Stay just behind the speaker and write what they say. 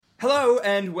Hello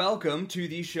and welcome to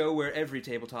the show where every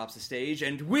tabletop's a stage,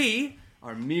 and we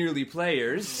are merely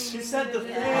players. You said the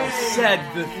thing! I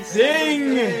said the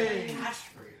thing!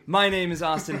 My name is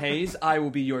Austin Hayes. I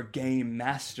will be your game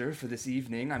master for this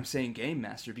evening. I'm saying game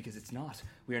master because it's not.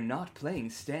 We are not playing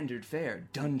standard fare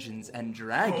Dungeons and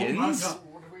Dragons. Oh my God,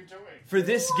 what are we doing? For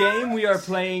this game, we are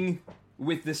playing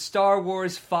with the Star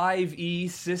Wars 5e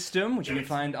system, which you can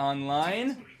find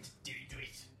online,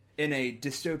 in a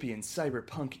dystopian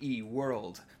cyberpunk-y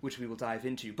world, which we will dive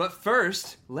into. But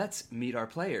first, let's meet our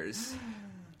players.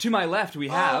 To my left, we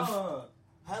have...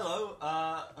 Hello,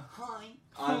 hi.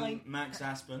 I'm Max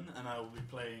Aspen, and I will be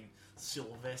playing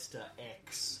Sylvester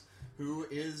X, who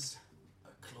is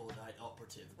a Claudite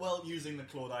operative. Well, using the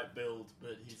Claudite build,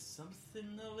 but he's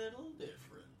something a little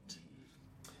different.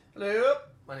 Hello,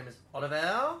 my name is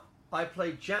Oliver. I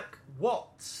play Jack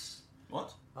Watts.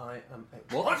 What? I am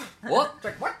a... What? What?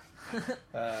 Jack what?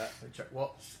 Jack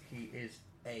Watts, he is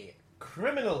a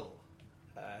criminal.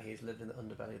 He's lived in the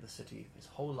underbelly of the city his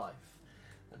whole life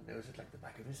and knows it like the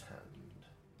back of his hand.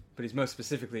 But he's most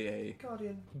specifically a...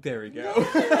 Guardian. There we go.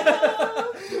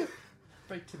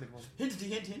 Very timid one. Hint,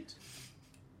 hint, hint.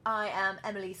 I am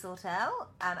Emily Sortel,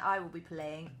 and I will be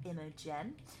playing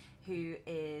Imogen, who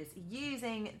is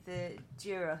using the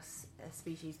Duros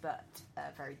species, but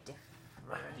a very different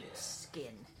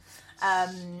skin,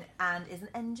 and is an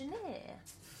engineer.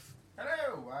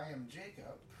 Hello, I am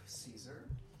Jacob Caesar.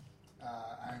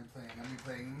 I'll be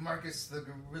playing Marcus the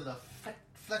Gorilla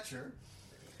Fletcher,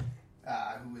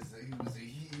 he's a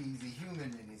human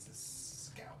and he's a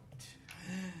scout,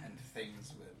 and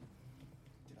things will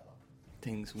develop.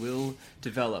 Things will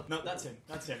develop. No, that's him.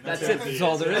 That's him. That's it. That's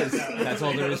all there is. That's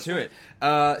all there is to it.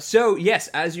 So, yes,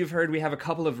 as you've heard, we have a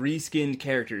couple of reskinned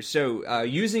characters. So,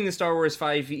 using the Star Wars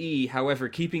 5e, however,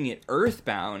 keeping it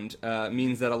Earthbound,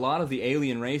 means that a lot of the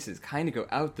alien races kind of go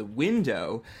out the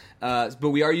window. But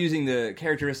we are using the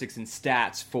characteristics and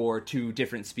stats for two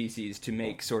different species to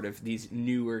make sort of these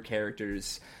newer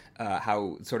characters,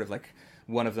 how sort of like...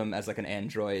 one of them as like an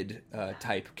android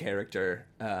type character,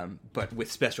 but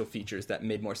with special features that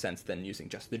made more sense than using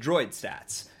just the droid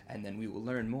stats. And then we will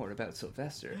learn more about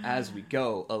Sylvester as we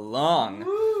go along.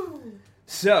 Woo!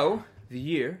 So, the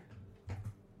year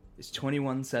is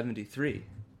 2173.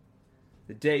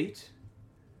 The date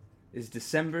is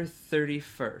December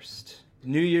 31st,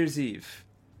 New Year's Eve.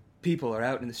 People are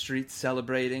out in the streets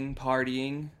celebrating,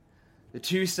 partying. The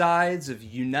two sides of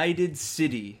United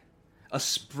City, a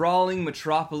sprawling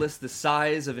metropolis the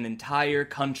size of an entire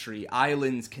country,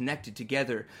 islands connected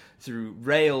together through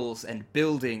rails and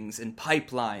buildings and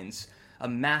pipelines, a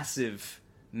massive,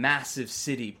 massive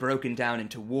city broken down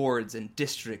into wards and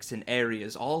districts and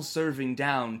areas, all serving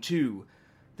down to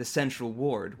the central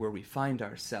ward where we find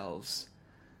ourselves.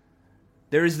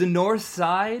 There is the north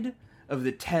side of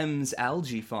the Thames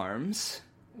algae farms.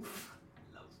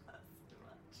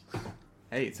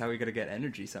 Hey, it's how we gotta get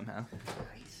energy somehow.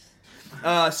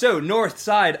 So, north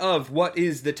side of what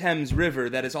is the Thames River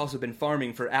that has also been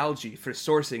farming for algae, for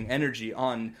sourcing energy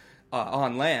on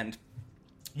land,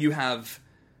 you have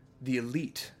the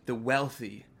elite, the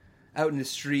wealthy, out in the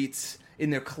streets, in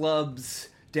their clubs,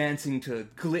 dancing to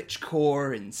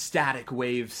glitchcore and static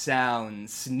wave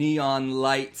sounds, neon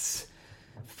lights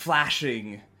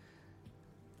flashing,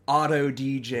 auto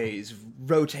DJs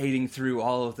rotating through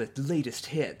all of the latest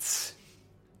hits.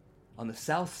 On the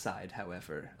south side,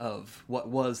 however, of what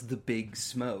was the Big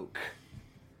Smoke,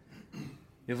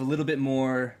 you have a little bit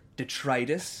more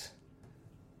detritus,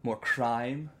 more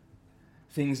crime,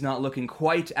 things not looking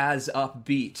quite as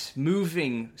upbeat,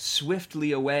 moving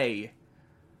swiftly away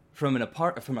from an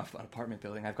apartment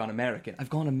building. I've gone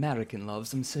American,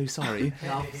 loves. I'm so sorry.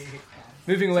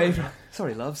 Moving away from...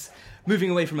 Sorry, loves. Moving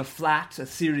away from a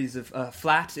series of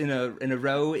flats in a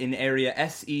row in area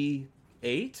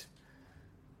SE8...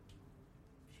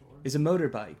 is a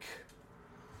motorbike.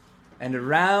 And a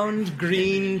round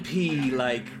green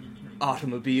pea-like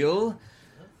automobile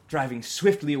driving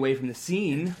swiftly away from the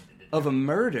scene of a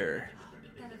murder.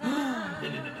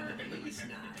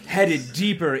 Headed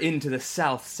deeper into the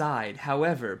south side.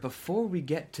 However, before we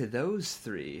get to those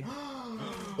three...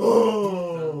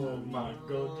 Oh my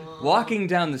God. Walking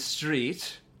down the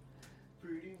street...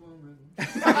 Pretty woman.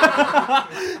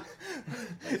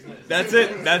 That's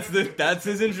it. That's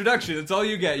his introduction. That's all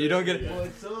you get. You don't get it.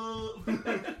 What's up?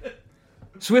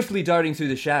 Swiftly darting through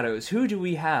the shadows, who do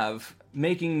we have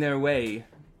making their way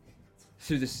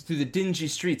through the dingy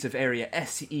streets of area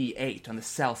SE8 on the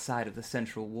south side of the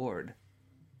Central Ward?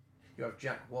 You have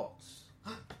Jack Watts,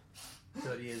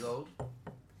 30 years old.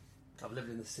 I've lived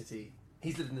in the city.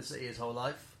 He's lived in the city his whole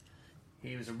life.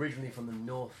 He was originally from the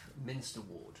North Minster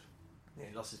Ward. Yeah,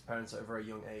 he lost his parents at a very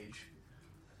young age.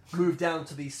 Moved down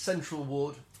to the central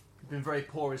ward. He'd been very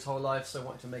poor his whole life, so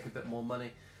wanted to make a bit more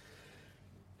money.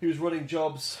 He was running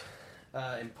jobs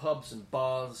in pubs and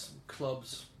bars, and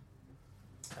clubs,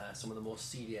 some of the more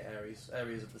seedier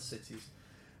areas of the cities,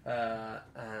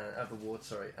 of the ward,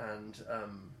 and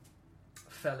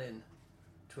fell in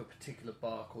to a particular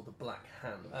bar called the Black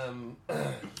Hand.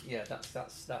 Yeah,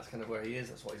 that's kind of where he is.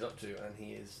 That's what he's up to, and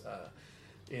he is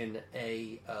in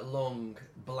a long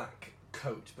black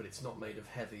coat, but it's not made of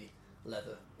heavy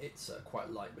leather. It's quite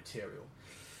light material.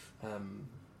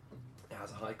 It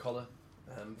has a high collar.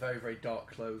 Very, very dark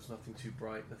clothes, nothing too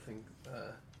bright, nothing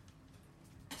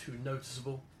too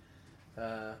noticeable.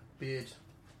 Beard,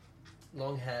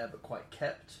 long hair, but quite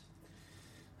kept.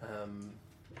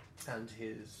 And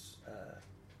his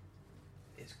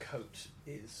coat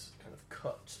is kind of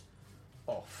cut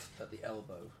off at the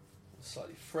elbow,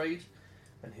 slightly frayed,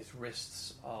 and his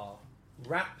wrists are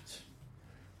wrapped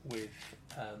with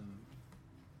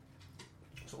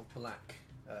sort of black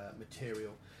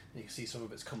material. And you can see some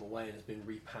of it's come away and has been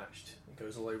repatched. It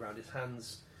goes all the way around his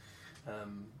hands,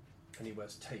 and he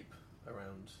wears tape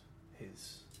around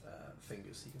his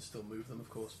fingers. He can still move them, of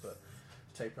course, but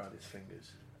tape around his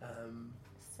fingers.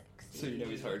 Sexy. So you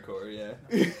know he's hardcore, yeah.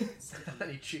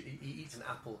 And he eats an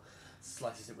apple,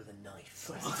 slices it with a knife.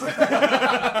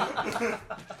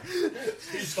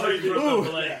 He's straight from the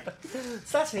blade.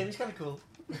 So that's him. He's kind of cool.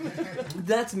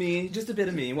 That's me, just a bit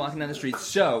of me, walking down the streets.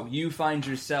 So, you find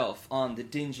yourself on the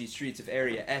dingy streets of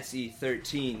area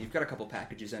SE13. You've got a couple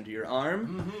packages under your arm.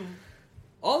 Mm-hmm.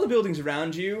 All the buildings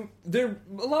around you, a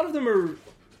lot of them are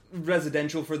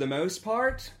residential for the most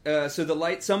part. So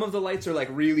some of the lights are like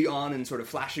really on and sort of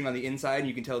flashing on the inside, and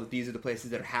you can tell that these are the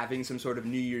places that are having some sort of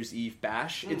New Year's Eve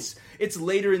bash. It's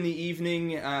later in the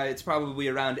evening. It's probably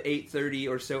around 8:30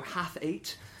 or so,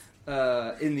 7:30.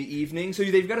 In the evening, so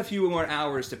they've got a few more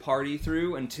hours to party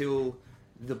through until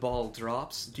the ball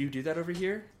drops. Do you do that over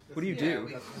here? What do you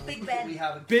do? Big Ben. We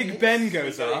have a Big Ben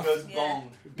goes off. Yeah.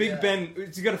 Bong. Big Ben.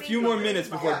 It's got a few Big more Ben minutes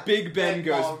goes before off. Big Ben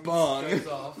goes bong. Goes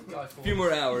off. A few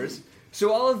more hours.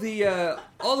 So all the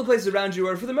places around you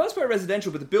are for the most part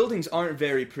residential, but the buildings aren't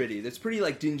very pretty. There's pretty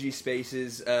like dingy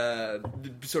spaces,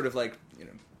 sort of like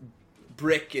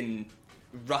brick and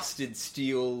rusted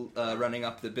steel running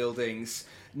up the buildings.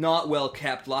 Not well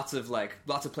kept. Lots of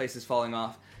places falling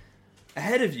off.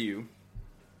 Ahead of you,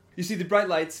 you see the bright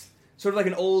lights, sort of like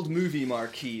an old movie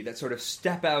marquee that sort of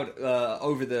step out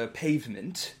over the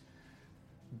pavement.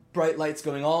 Bright lights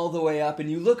going all the way up, and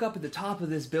you look up at the top of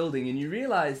this building, and you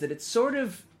realize that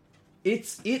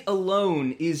it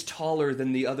alone is taller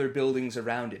than the other buildings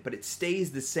around it, but it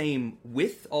stays the same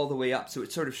width all the way up, so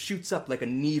it sort of shoots up like a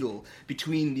needle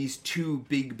between these two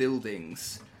big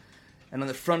buildings. And on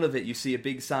the front of it, you see a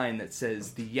big sign that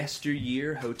says the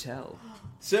YesterYear Hotel.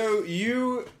 So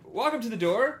you walk up to the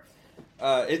door.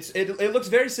 It looks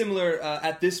very similar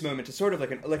at this moment to sort of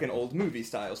like an old movie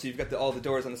style. So you've got all the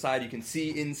doors on the side. You can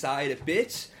see inside a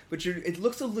bit, but it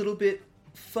looks a little bit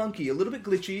funky, a little bit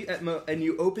glitchy. And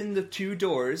you open the two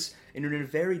doors, and you're in a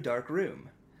very dark room.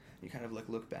 You kind of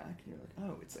look back, and you're like,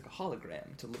 oh, it's like a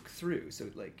hologram to look through. So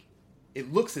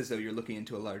it looks as though you're looking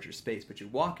into a larger space, but you're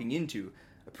walking into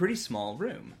a pretty small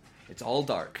room. It's all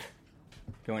dark.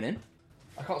 Going in?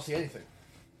 I can't see anything.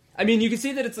 I mean, you can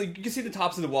see that it's like you can see the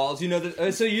tops of the walls. You know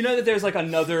that, so you know that there's like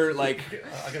another like.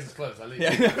 I guess it's closed. I leave.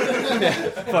 Yeah. Yeah.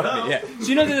 Fuck me. Yeah. So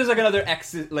you know that there's like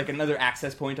another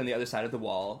access point on the other side of the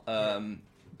wall.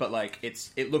 But like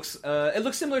it looks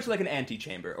similar to like an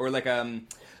antechamber or like an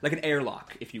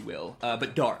airlock, if you will,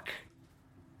 but dark.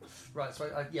 Right. So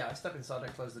I step inside. I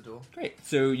close the door. Great.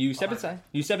 So you step inside.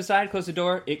 You step aside, close the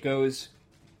door. It goes,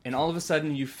 and all of a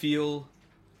sudden you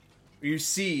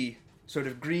see sort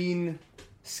of green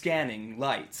scanning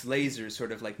lights, lasers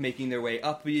sort of like making their way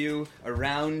up you,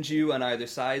 around you, on either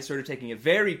side, sort of taking a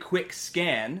very quick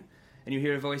scan, and you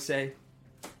hear a voice say,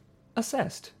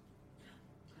 "Assessed."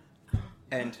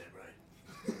 And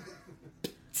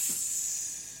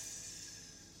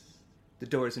the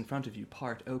doors in front of you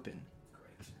part open.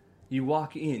 You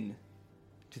walk in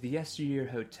to the YesterYear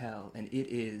Hotel, and it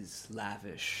is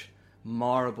lavish.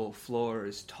 Marble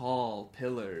floors, tall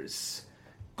pillars,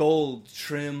 gold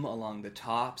trim along the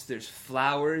tops. There's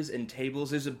flowers and tables.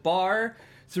 There's a bar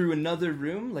through another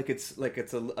room, it's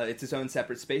its own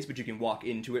separate space, but you can walk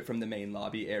into it from the main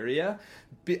lobby area.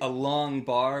 A long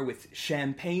bar with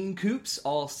champagne coupes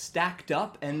all stacked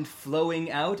up and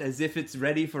flowing out as if it's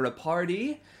ready for a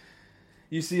party.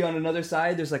 You see on another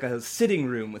side, there's like a sitting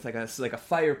room with like a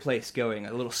fireplace going,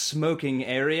 a little smoking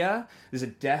area. There's a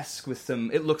desk with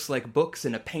it looks like books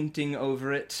and a painting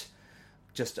over it.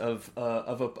 just of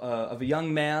a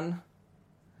young man,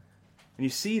 and you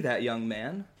see that young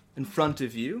man in front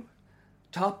of you,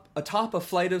 atop a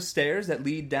flight of stairs that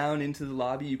lead down into the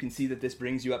lobby. You can see that this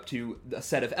brings you up to a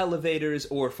set of elevators,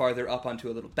 or farther up onto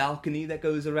a little balcony that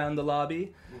goes around the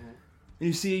lobby. Mm-hmm. And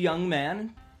you see a young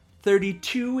man,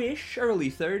 32-ish, early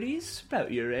 30s,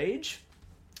 about your age.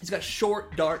 He's got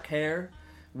short, dark hair,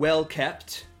 well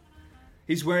kept.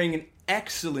 He's wearing an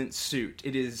excellent suit.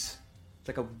 It's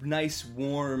like a nice,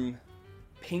 warm,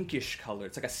 pinkish color.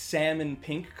 It's like a salmon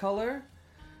pink color.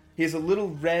 He has a little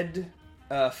red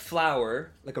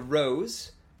flower, like a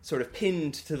rose, sort of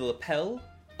pinned to the lapel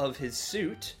of his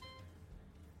suit.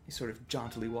 He sort of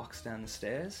jauntily walks down the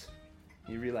stairs.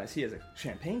 You realize he has a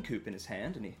champagne coupe in his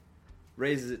hand, and he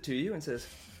raises it to you and says,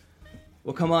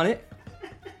 "Well, come on in."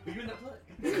 Were you in that play?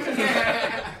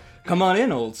 "Come on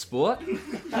in, old sport.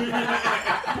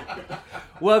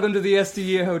 Welcome to the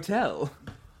YesterYear Hotel.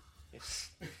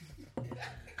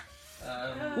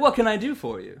 What can I do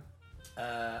for you?"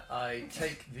 I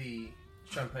take the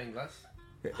champagne glass.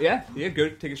 Yeah,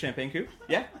 good. Take a champagne coupe.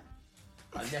 Yeah.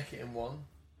 I neck it in one.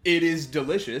 It is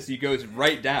delicious. He goes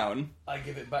right down. I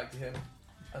give it back to him,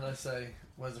 and I say,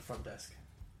 "Where's the front desk?"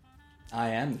 I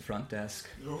am the front desk.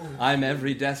 I'm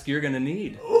every desk you're gonna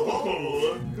need.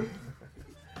 Okay.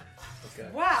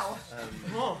 Wow.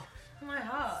 Oh, My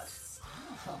heart.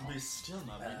 be still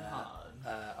not being hard.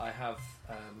 I have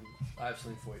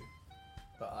something for you,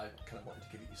 but I kind of wanted to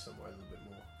give it you somewhere a little bit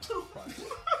more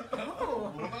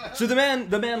private. So the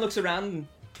man looks around and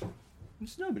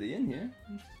there's nobody in here.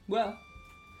 Well,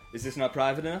 is this not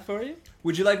private enough for you?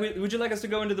 Would you like us to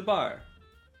go into the bar?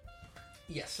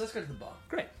 Yes, let's go to the bar.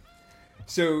 Great.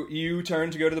 So you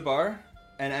turn to go to the bar,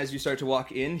 and as you start to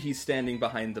walk in, he's standing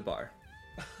behind the bar.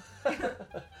 I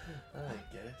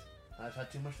get it. I've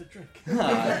had too much to drink.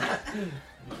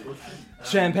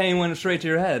 Champagne went straight to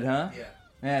your head, huh? Yeah.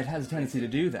 Yeah, it has a tendency to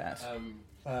do that.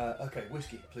 Okay,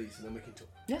 whiskey, please, and then we can talk.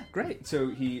 Yeah, great. So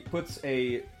he puts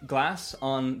a glass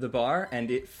on the bar, and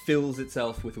it fills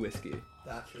itself with whiskey.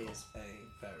 That is a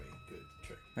very good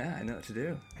trick. Yeah, I know what to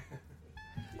do.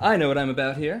 I know what I'm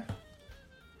about here.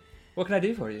 What can I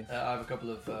do for you? I have a couple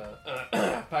of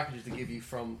packages to give you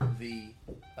from the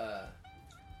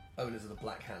owners of the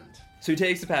Black Hand. So he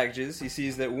takes the packages. He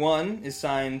sees that one is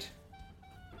signed,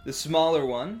 the smaller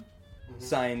one,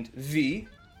 signed V.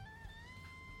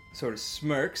 Sort of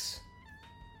smirks.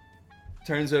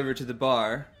 Turns over to the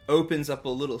bar. Opens up a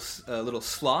little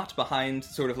slot behind,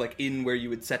 sort of like in where you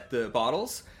would set the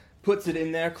bottles. Puts it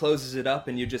in there, closes it up,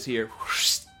 and you just hear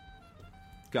whoosh,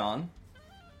 gone.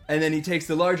 And then he takes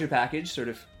the larger package, sort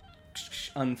of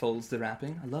unfolds the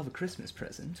wrapping. I love a Christmas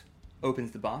present.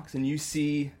 Opens the box, and you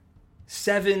see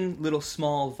 7 little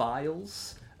small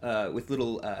vials with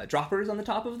little droppers on the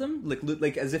top of them,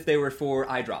 like as if they were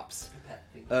for eye drops.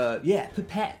 Yeah,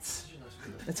 pipettes.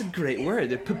 That's a great word.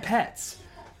 They're pipettes.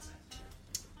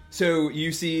 So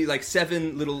you see like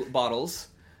 7 little bottles,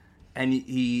 and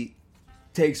he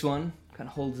takes one, kind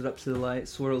of holds it up to the light,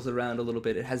 swirls it around a little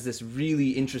bit. It has this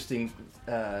really interesting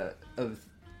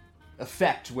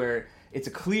effect where it's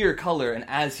a clear color, and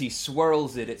as he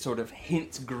swirls it, it sort of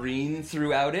hints green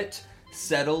throughout it,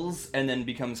 settles, and then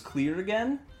becomes clear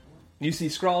again. You see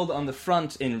scrawled on the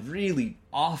front in really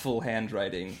awful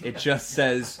handwriting, it just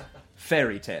says,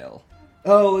 "Fairy tale."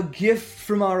 Oh, a gift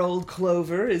from our old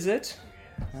Clover, is it?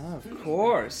 Oh, of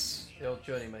course. The old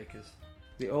journey makers.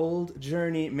 The old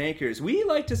journey makers. We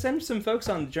like to send some folks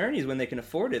on journeys when they can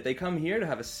afford it. They come here to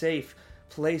have a safe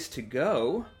place to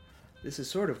go. This is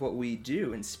sort of what we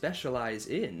do and specialize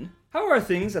in. How are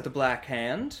things at the Black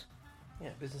Hand? Yeah,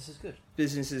 business is good.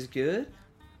 Business is good?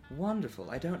 Wonderful.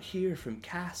 I don't hear from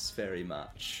Cass very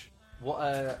much. What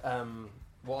are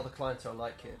the clientele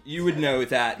like here? You would know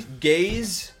that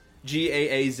Gaze,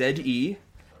 Gaaze,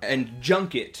 and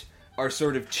Junket are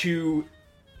sort of 2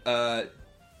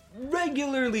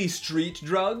 regularly street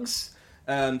drugs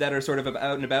that are sort of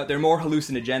out and about. They're more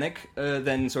hallucinogenic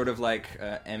than sort of like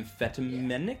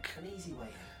amphetaminic. An easy way.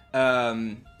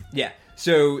 Yeah.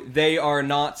 So they are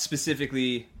not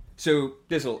specifically. So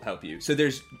this will help you. So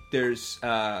there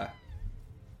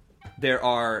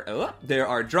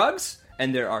are drugs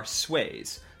and there are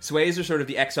sways. Sways are sort of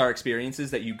the XR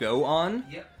experiences that you go on.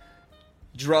 Yep.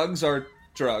 Drugs are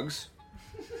drugs.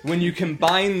 When you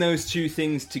combine those 2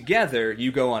 things together,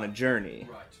 you go on a journey,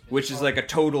 Right. which is like a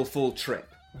total full trip.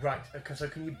 Right. Okay. So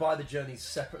can you buy the journeys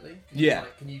separately? Yeah.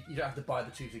 You don't have to buy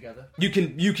the 2 together.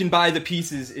 You can buy the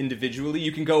pieces individually.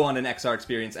 You can go on an XR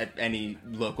experience at any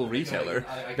local retailer,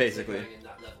 I basically. Going in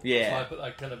that level. Yeah. So I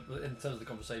put kind of in terms of the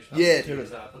conversation. Yeah, I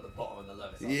put the bottom and the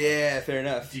lowest. Yeah, fair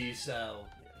enough. Do you sell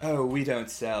Oh, we don't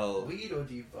sell. Weed, or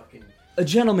do you fucking... A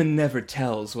gentleman never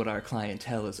tells what our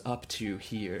clientele is up to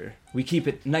here. We keep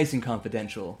it nice and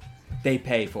confidential. They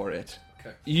pay for it.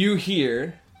 Okay. You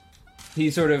hear,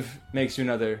 he sort of makes you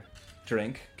another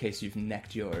drink, in case you've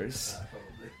necked yours.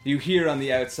 Probably. You hear on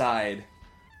the outside...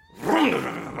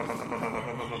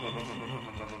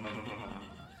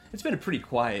 It's been a pretty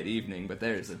quiet evening, but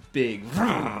there's a big...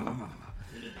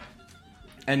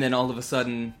 And then all of a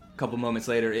sudden, a couple moments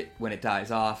later, when it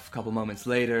dies off, a couple moments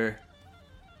later...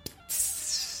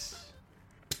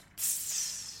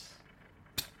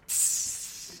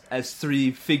 As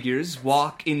 3 figures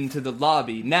walk into the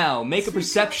lobby. Now, make a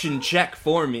perception check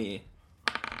for me.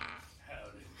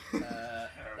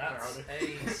 That's a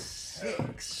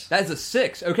 6. That's a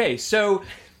 6. Okay, so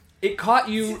it caught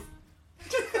you...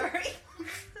 Sorry.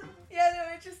 Yeah, no,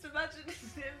 I just imagined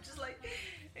him just like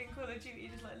in Call of Duty,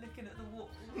 just like looking at the wall.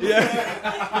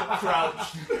 Yeah.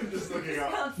 Crouch. Just looking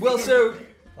up. Well, so...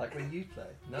 Like when you play.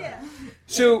 No. Yeah.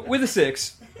 So, with a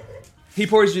 6, he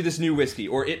pours you this new whiskey,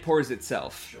 or it pours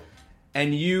itself. Sure.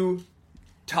 And you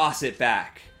toss it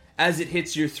back. As it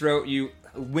hits your throat, you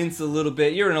wince a little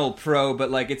bit. You're an old pro,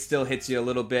 but like it still hits you a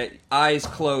little bit. Eyes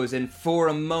close, and for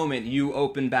a moment you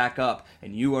open back up,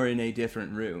 and you are in a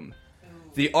different room.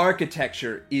 The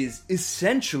architecture is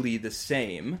essentially the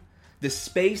same. The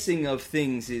spacing of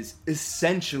things is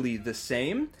essentially the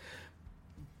same.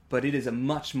 But it is a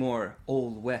much more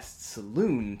Old West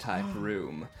saloon type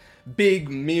room. Big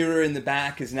mirror in the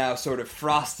back is now sort of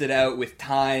frosted out with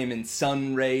time and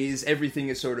sun rays. Everything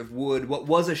is sort of wood. What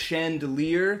was a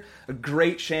chandelier, a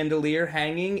great chandelier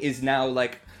hanging, is now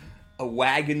like a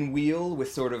wagon wheel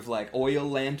with sort of like oil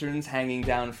lanterns hanging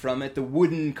down from it. The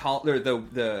wooden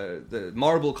the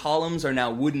marble columns are now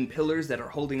wooden pillars that are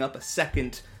holding up a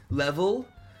second level,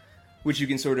 which you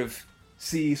can sort of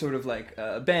see sort of like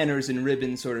banners and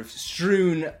ribbons sort of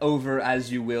strewn over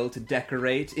as you will to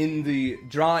decorate. In the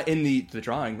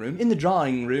drawing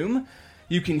room,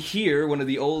 you can hear one of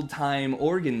the old-time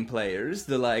organ players,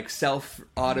 the like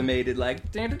self-automated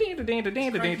like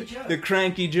the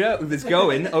cranky Joe that's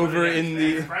going over in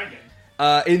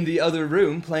the other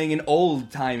room playing an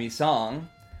old-timey song.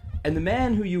 And the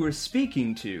man who you were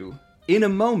speaking to in a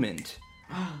moment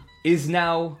is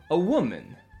now a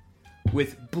woman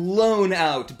with blown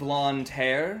out blonde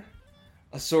hair,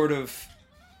 a sort of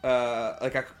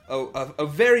like a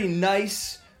very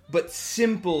nice but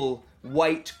simple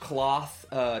white cloth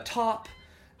top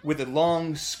with a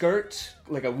long skirt,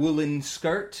 like a woolen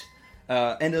skirt,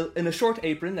 and a short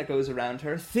apron that goes around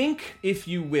her. Think, if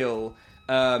you will,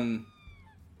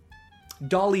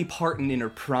 Dolly Parton in her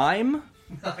prime.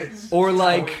 Nice. Or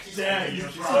like... Yeah, you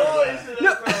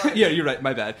No, yeah, you're right,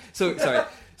 my bad. So, sorry.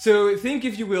 So think,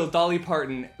 if you will, Dolly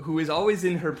Parton, who is always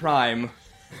in her prime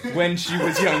when she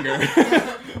was younger.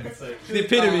 The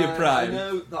epitome of prime. I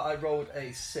know that I rolled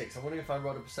a 6. I'm wondering if I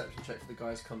rolled a perception check for the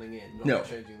guys coming in, not No.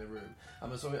 changing the room.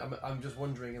 I'm just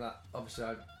wondering that,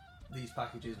 obviously, these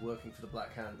packages working for the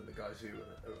Black Hand and the guys who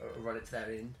run it to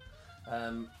their inn,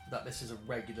 that this is a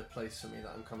regular place for me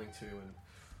that I'm coming to, and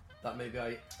that maybe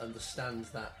I understand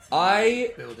that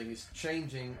the building is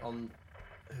changing on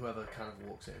whoever kind of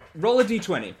walks in. Roll a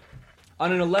d20.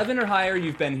 On an 11 or higher,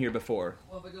 you've been here before.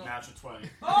 What have I got? Natural 20.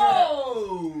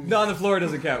 Oh! No, on the floor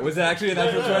doesn't count. Was it actually a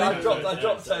natural 20? I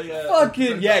dropped a...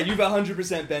 Fucking yeah, you've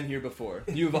 100% been here before.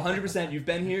 You've 100%, you've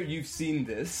been here, you've seen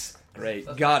this. Great.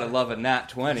 Gotta love a nat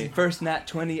 20. First nat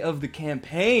 20 of the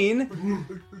campaign.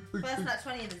 First nat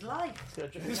 20 of his life.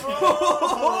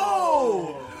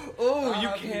 Oh, you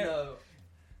can't.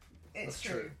 It's That's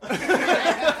true.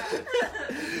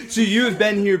 So you've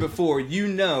been here before. You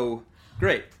know.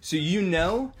 Great. So you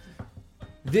know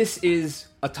this is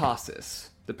Atasis,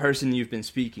 the person you've been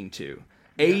speaking to.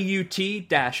 AUT-HOS-SYS,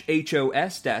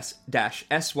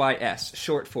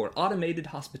 short for Automated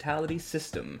Hospitality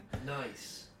System.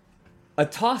 Nice.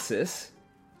 Atasis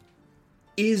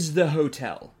is the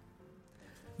hotel.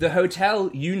 The hotel,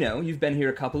 you know, you've been here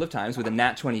a couple of times with a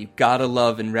nat 20. You gotta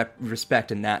love and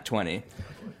respect a nat 20.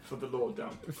 For the Lord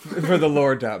dump. For the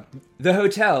lore dub. The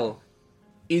hotel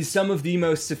is some of the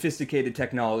most sophisticated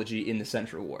technology in the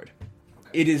Central Ward.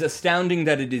 Okay. It is astounding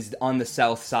that it is on the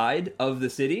south side of the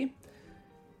city.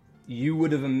 You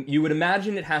would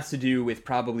imagine it has to do with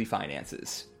probably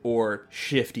finances or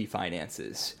shifty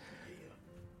finances.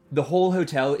 The whole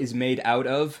hotel is made out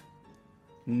of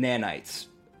nanites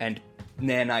and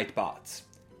nanite bots.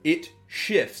 It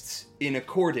shifts in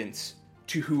accordance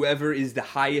to whoever is the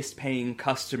highest paying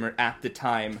customer at the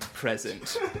time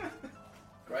present.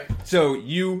 Great. So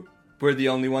you were the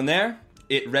only one there.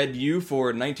 It read you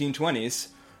for 1920s.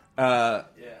 Yeah.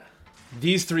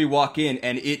 These three walk in,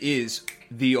 and it is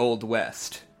the Old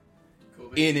West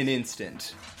Cool in an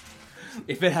instant.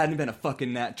 If it hadn't been a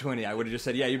fucking nat 20, I would have just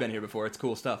said, yeah, you've been here before. It's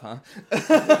cool stuff, huh?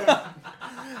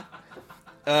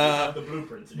 The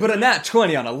blueprints. But a nat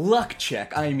 20 on a luck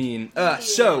check, I mean.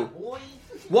 So,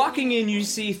 walking in, you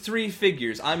see three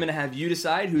figures. I'm going to have you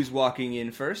decide who's walking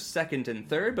in first, second, and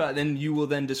third, but then you will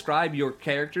then describe your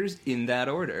characters in that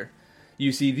order.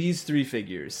 You see these three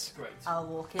figures. Great. I'll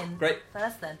walk in Great.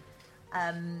 first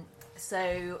then.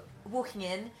 So, walking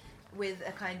in with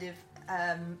a kind of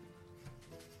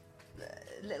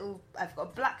little... I've got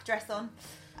a black dress on,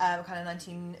 kind of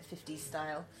 1950s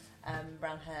style,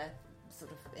 brown hair,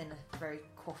 sort of in a very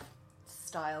coiffed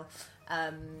style.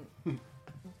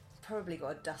 Probably got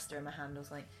a duster in my hand or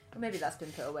something. Or maybe that's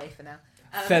been put away for now.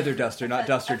 Feather duster, not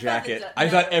duster feather jacket. du- I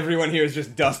no. thought everyone here is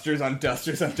just dusters on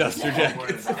dusters on duster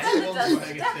jackets. Everyone's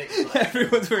wearing a thick black.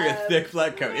 Everyone's wearing a thick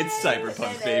black coat. It's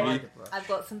cyberpunk, no. baby. I've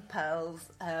got some pearls,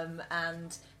 and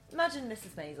imagine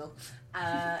Mrs. Maisel.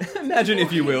 Imagine,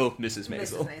 if you will, Mrs.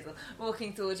 Maisel. Mrs. Maisel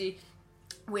walking towards you,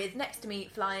 with next to me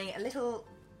flying a little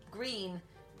green,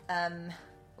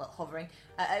 hovering,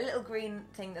 a little green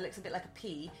thing that looks a bit like a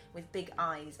pea with big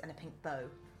eyes and a pink bow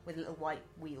with little white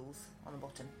wheels on the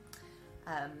bottom.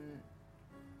 And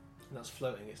that's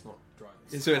floating, it's not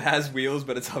driving. So it has wheels,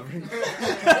 but it's hovering.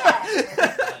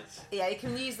 Nice. Yeah, you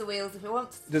can use the wheels if it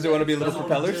wants. Does it want to be little Doesn't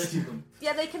propellers? dirty them.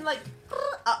 Yeah, they can like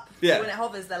up. Yeah. So when it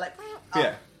hovers, they're like up. Yeah,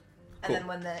 And cool. then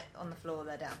when they're on the floor,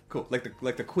 they're down. cool. Like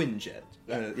the Quinjet.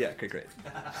 Yeah, okay, great.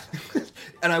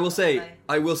 And I will say,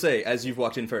 as you've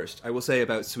walked in first, I will say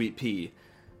about Sweet Pea,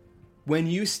 when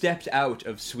you stepped out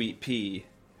of Sweet Pea,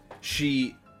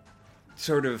 she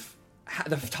sort of,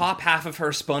 the top half of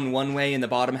her spun one way and the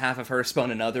bottom half of her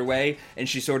spun another way, and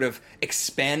she sort of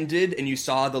expanded, and you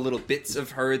saw the little bits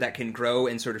of her that can grow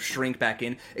and sort of shrink back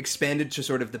in, expanded to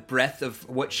sort of the breadth of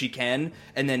what she can,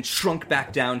 and then shrunk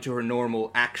back down to her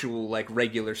normal, actual, like,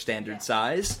 regular standard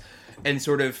size, and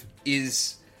sort of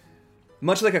is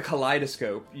much like a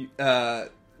kaleidoscope.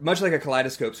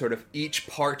 Sort of each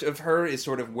part of her is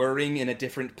sort of whirring in a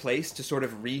different place to sort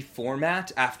of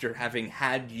reformat after having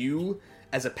had you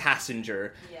as a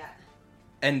passenger. Yeah.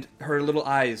 And her little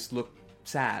eyes look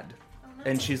sad. Oh,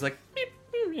 And she's like,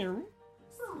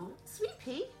 Oh, Sweet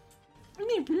Pea,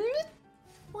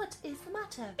 what is the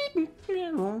matter?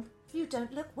 You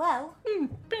don't look well.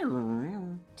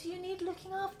 Do you need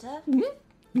looking after?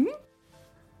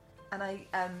 And I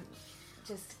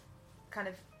just kind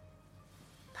of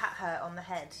pat her on the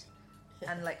head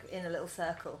and like in a little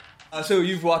circle. so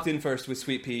you've walked in first with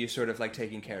Sweet Pea, you're sort of like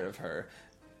taking care of her.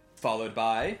 Followed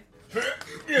by...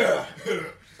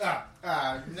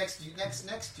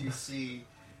 Next you see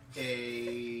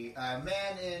a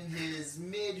man in his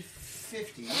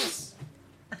mid-50s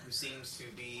who seems to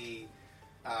be.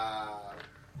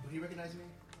 Would he recognize me?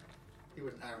 He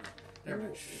wouldn't. I don't know. Never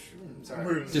mind.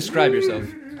 Sorry. Describe yourself.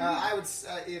 I would.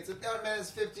 It's a man in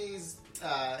his 50s.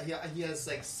 He has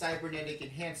like cybernetic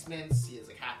enhancements. He has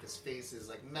like half his face is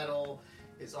like metal.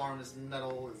 His arm is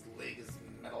metal. His leg is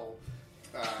metal.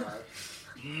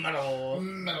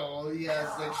 Metal. He has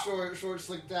like short,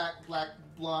 slick back, black,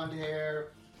 blonde hair.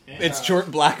 It's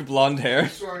short, black, blonde hair.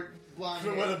 Short, blonde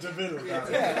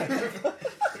hair.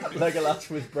 Like a lass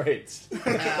with braids.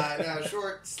 No,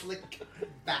 short, slick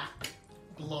back,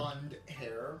 blonde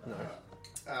hair.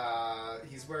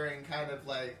 He's wearing kind of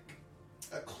like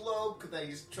a cloak that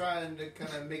he's trying to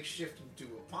kind of make shift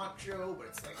into a poncho, but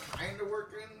it's like kind of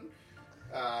working.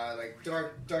 Like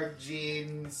dark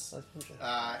jeans, and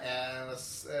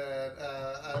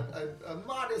a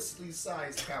modestly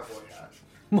sized cowboy hat.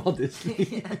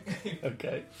 Modestly.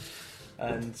 Okay.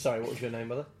 And sorry, what was your name,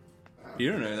 mother?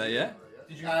 You don't know that yet?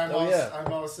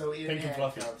 I'm also in Pink and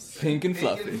fluffy. handcuffs. Pink and Pink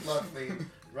fluffy. and fluffy,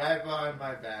 right behind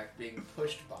my back, being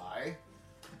pushed by.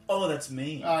 Oh, that's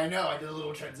me. I know, I did a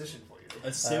little transition for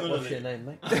you. Similarly, What's your name,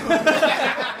 mate?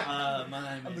 my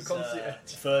name I'm the is. concierge.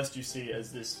 First, you see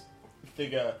as this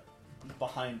figure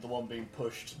behind the one being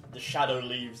pushed, the shadow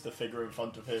leaves the figure in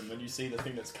front of him, and you see the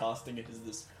thing that's casting it is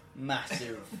this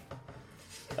massive,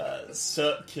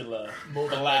 circular,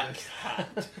 black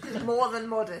hat. More than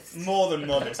modest. More than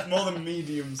modest, more than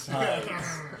medium size.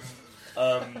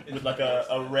 With like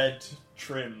a red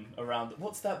trim around.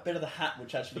 What's that bit of the hat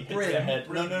which actually hits brim. the head?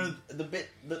 No, the bit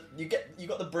that you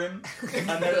got the brim,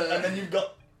 and then you've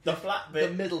got the flat bit,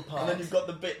 The middle part. and then you've got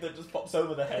the bit that just pops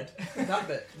over the head. That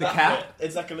bit. The That cap? bit,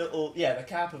 it's like a little, the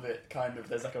cap of it, kind of.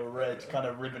 There's like a red kind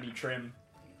of ribbony trim,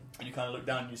 and you kind of look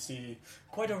down and you see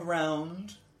quite a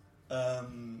round,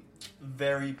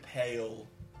 very pale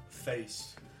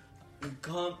face You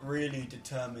can't really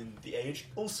determine the age.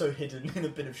 Also hidden in a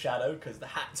bit of shadow because the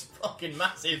hat's fucking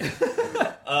massive.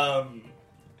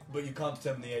 But you can't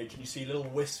determine the age. You see little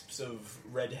wisps of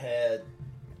red hair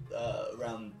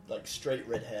around, like straight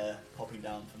red hair popping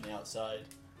down from the outside.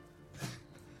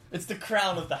 It's the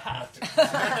crown of the hat.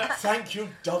 Thank you,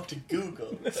 Dr.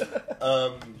 Google.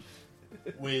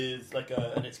 With like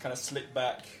and it's kind of slicked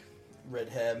back red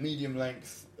hair, medium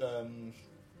length,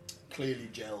 clearly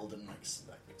gelled and like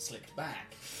slicked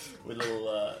back with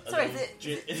little. Sorry,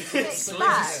 it's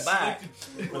slicked back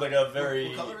with like a very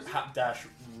hapdash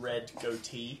red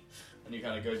goatee, and you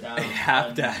kind of go down. A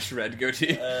hapdash red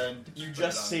goatee. And you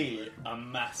just see a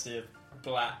massive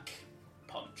black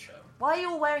poncho. Why are you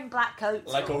all wearing black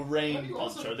coats? Like a Why rain do you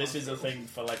also poncho. have This is a poncho? thing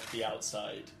for like the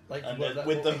outside, Like, and well, then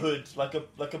with the hood, like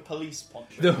a police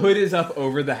poncho. The hood is up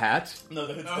over the hat. No,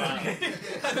 the hood's down.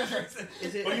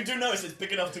 Is it, But you do notice it's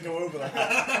big enough to go over the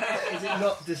hat. is it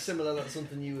not dissimilar that's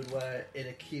something you would wear in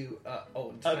a queue at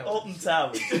Alton At Towers? Alton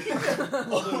Towers.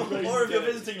 Or if you're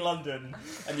visiting London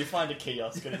and you find a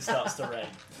kiosk and it starts to rain.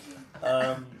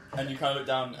 And you kind of look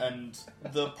down and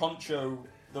the poncho,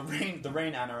 the rain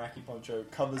Anaraki poncho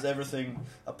covers everything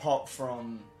apart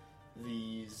from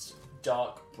these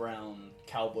dark brown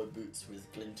cowboy boots with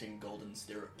glinting golden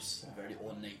stirrups. A very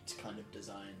ornate kind of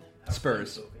design. How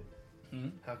Spurs. clean we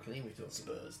talking? How clean we talking?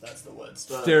 Spurs, that's the word.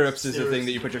 Spurs. Stirrups is the thing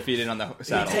that you put your feet in on the He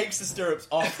saddle. takes the stirrups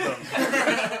off them.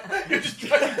 You're just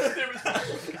trying the stirrups.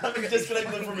 He disconnects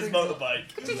them from his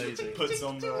motorbike. Amazing. Puts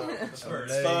on the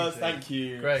Spurs. Amazing. Spurs, thank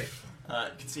you. Great. You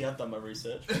can see I've done my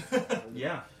research.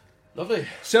 Yeah. Lovely.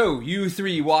 So you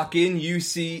three walk in. You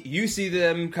see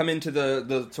them come into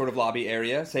the sort of lobby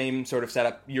area. Same sort of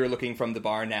setup. You're looking from the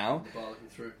bar now. The bar looking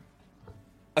through.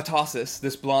 Atasis,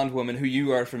 this blonde woman who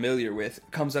you are familiar with,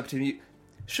 comes up to you.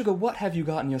 Sugar, what have you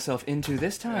gotten yourself into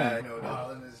this time? No,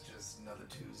 darling, it's just another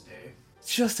Tuesday.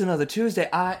 Just another Tuesday.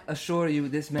 I assure you,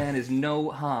 this man is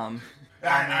no harm.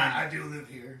 I do live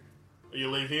here. You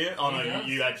live here? Oh no, Yeah.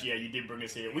 you actually, you did bring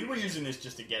us here. We were using this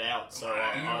just to get out, so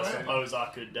Right, I right. suppose I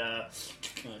could just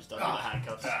undo the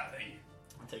handcuffs Thank you.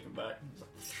 and take them back.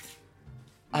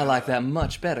 I like that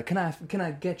much better. Can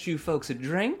I get you folks a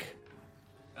drink?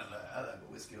 I like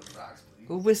a whiskey on the rocks, please.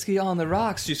 A whiskey on the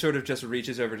rocks. She sort of just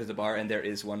reaches over to the bar, and there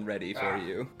is one ready for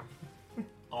you.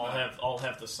 I'll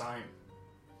have the same.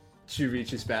 She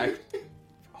reaches back,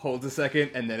 holds a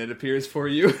second, and then it appears for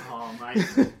you. Oh mate.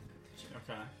 Okay.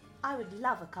 I would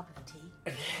love a cup of tea.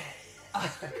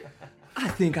 I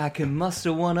think I can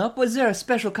muster one up. Was there a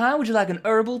special kind? Would you like an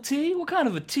herbal tea? What kind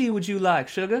of a tea would you like,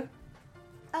 Sugar?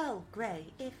 Oh, Grey,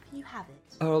 if you have it.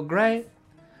 Earl Grey?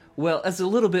 Well, that's a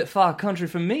little bit far country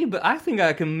from me, but I think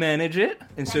I can manage it.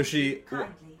 And so Thank you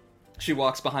kindly. she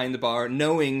walks behind the bar,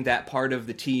 knowing that part of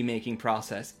the tea making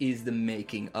process is the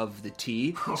making of the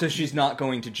tea. So she's not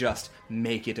going to just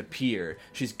make it appear.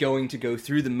 She's going to go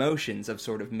through the motions of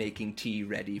sort of making tea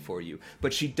ready for you.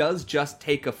 But she does just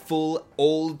take a full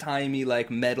old-timey, like,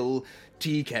 metal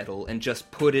tea kettle and just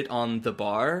put it on the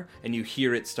bar, and you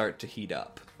hear it start to heat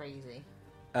up. Crazy.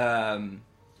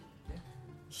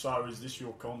 So is this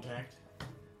your contact?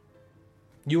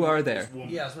 You are there. This woman?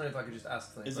 Yeah, I was wondering if I could just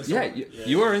ask things. Is this Yeah,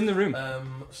 you are in the room.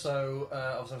 So,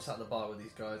 obviously I'm sat in the bar with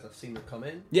these guys. I've seen them come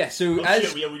in. Yeah, so Oh, as...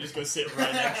 shit, yeah, we just go sit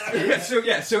right next to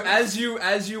it. So as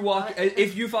you walk,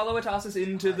 if you follow Atasis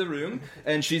into the room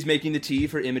and she's making the tea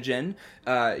for Imogen,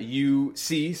 you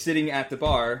see sitting at the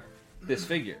bar this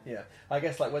figure. Yeah, I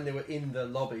guess like when they were in the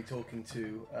lobby talking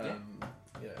to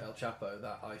El Chapo,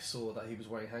 that I saw that he was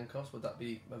wearing handcuffs. Would that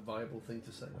be a viable thing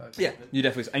to say? Yeah, you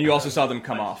definitely. And you also saw them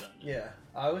come off. Yeah,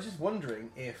 I was just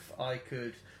wondering if I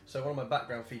could. So one of my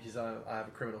background features, I have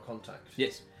a criminal contact.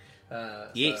 Yes.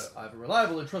 Yes. So I have a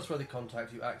reliable and trustworthy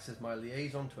contact who acts as my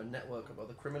liaison to a network of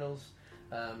other criminals.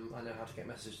 I know how to get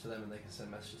messages to them, and they can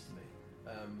send messages to me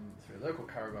through local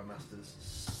caravan masters,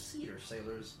 cedar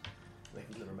sailors. They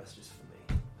can deliver messages for me.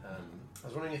 I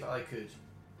was wondering if I could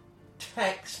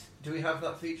text. Do we have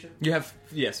that feature? You have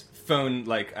phone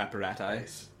like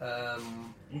apparatus. It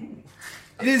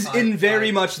It is in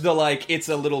very much the like it's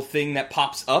a little thing that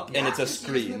pops up and it's a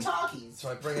screen. Talkies. So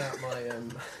I bring out my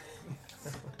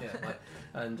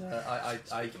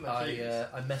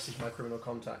I message my criminal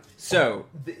contact. So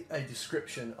A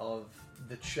description of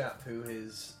the chap who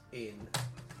is in.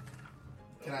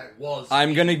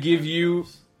 I'm gonna give you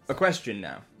a question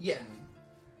now. Yeah.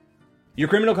 Your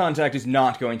criminal contact is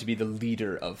not going to be the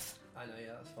leader of. I know. Yeah,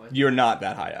 that's fine. You're not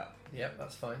that high up. Yep,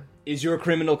 that's fine. Is your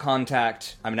criminal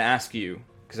contact? I'm going to ask you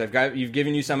because you've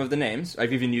given you some of the names. I've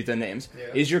given you the names. Yeah.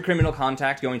 Is your criminal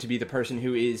contact going to be the person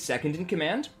who is second in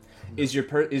command? Is your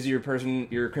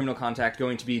criminal contact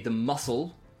going to be the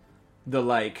muscle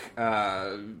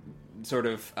sort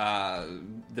of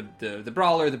the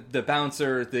brawler, the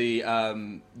bouncer,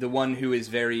 the one who is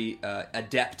very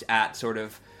adept at sort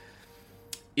of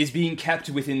is being kept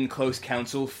within close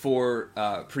counsel for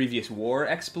previous war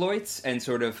exploits and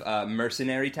sort of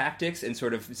mercenary tactics and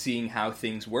sort of seeing how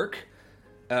things work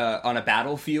on a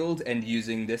battlefield and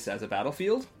using this as a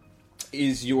battlefield.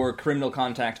 Is your criminal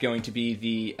contact going to be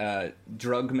the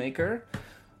drug maker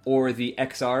or the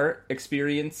XR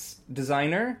experience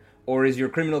designer? Or is your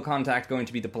criminal contact going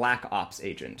to be the Black Ops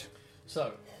agent?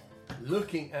 So,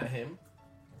 looking at him,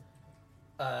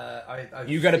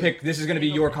 you got to pick. This is going to be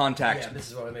your contact. Yeah,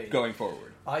 this is what I mean. Going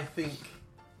forward, I think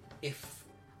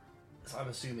so I'm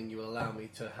assuming you will allow me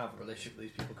to have a relationship with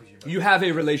these people because you have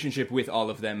a relationship with all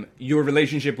of them. Your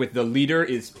relationship with the leader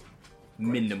is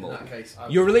minimal. In that case,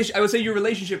 I would say your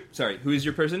relationship. Sorry, who is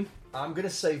your person? I'm going to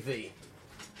say V.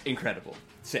 Incredible,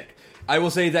 sick. I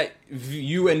will say that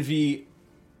you and V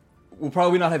will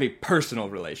probably not have a personal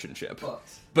relationship,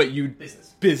 but you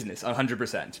business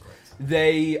 100%.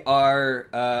 They are.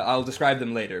 I'll describe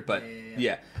them later, but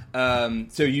yeah.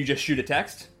 So you just shoot a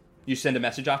text. You send a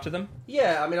message off to them.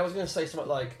 Yeah, I mean, I was going to say something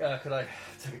like, "Could I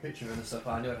take a picture of him and stuff?"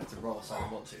 But I knew I'd have to roll, so I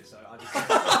didn't want to. So I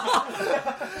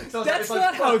just. So That's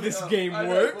not how this game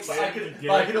works.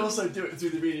 I could also do it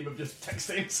through the medium of just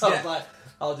texting. So I was like,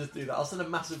 I'll just do that. I'll send a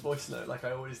massive voice note like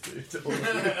I always do to all of you.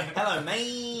 Hello,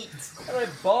 mate. Hello,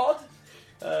 Bod.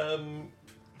 I'm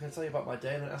going to tell you about my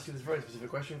day and then ask you this very specific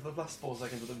question for the last 4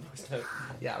 seconds of the voice note.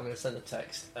 Yeah, I'm going to send a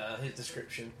text, his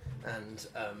description, and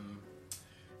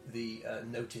the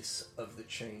notice of the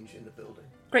change in the building.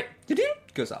 Great.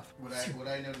 Goes off. Would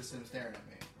I notice him staring at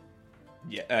me?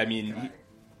 Yeah, I mean,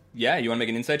 yeah. You want to make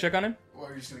an insight check on him? Or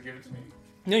are you just going to give it to me?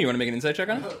 No, you want to make an insight check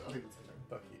on him? I'll leave it to him.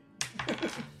 Fuck you.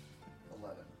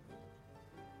 11.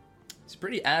 He's a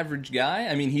pretty average guy.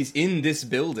 I mean, he's in this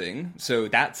building, so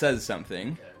that says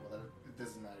something. Okay, well, it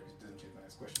doesn't matter because it doesn't change my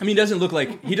next question. I mean, he doesn't look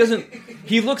like...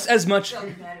 He looks as much...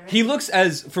 He looks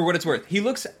as... For what it's worth, he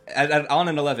looks... on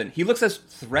an 11, he looks as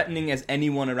threatening as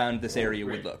anyone around this area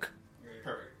would look.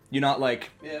 Perfect. You're not, like...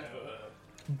 Yeah.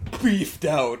 beefed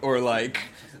out or, like...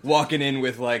 walking in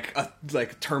with, like, a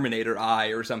Terminator eye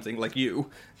or something, like you.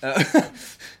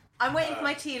 I'm waiting for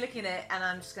my tea, looking at it, and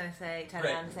I'm just going to turn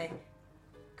Right. around and say,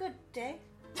 "Good day.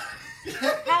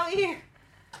 How are you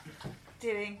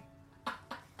doing?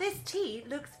 This tea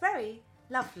looks very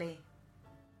lovely."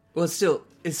 Well,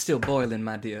 it's still boiling,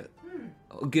 my dear.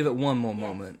 I'll give it one more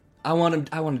moment. I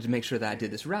wanted to make sure that I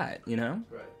did this right, you know?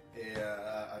 Right.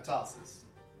 Yeah, tosses.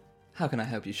 How can I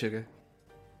help you, sugar?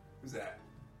 Who's that?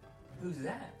 Who's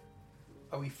that?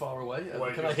 Are we far away?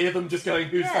 Wait, Can I hear them just going,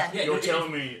 "Who's Yeah. that?" You're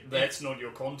telling me that's not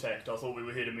your contact. I thought we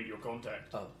were here to meet your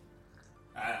contact. Oh.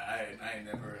 I ain't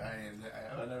never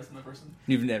seen that person.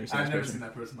 You've never seen I've this never person. seen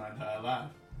that person my entire life.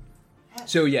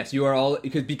 So yes, you are all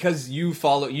because you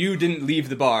didn't leave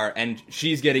the bar and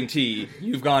she's getting tea.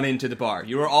 You've gone into the bar.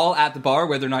 You are all at the bar.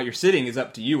 Whether or not you're sitting is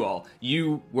up to you all.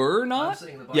 You were not. I'm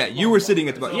sitting in the bar. Yeah, you were sitting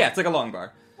at the bar. Yeah, it's like a long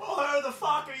bar. Well, who the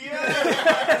fuck are you?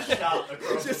 Shout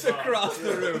across Just the bar. across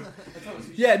the room.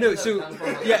 Yeah, no. So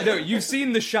yeah, no. You've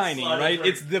seen The Shining, Slide a right?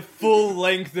 drink. It's the full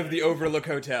length of the Overlook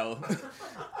Hotel.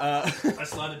 I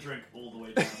slide a drink all the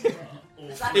way down the bar.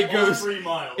 It All goes- 3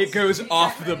 miles. It goes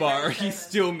off the bar. He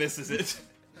still misses it.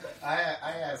 I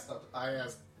asked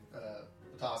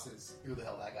tosses who the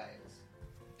hell that guy is.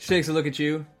 She takes a look at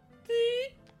you.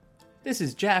 This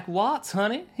is Jack Watts,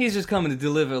 honey. He's just coming to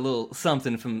deliver a little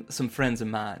something from some friends of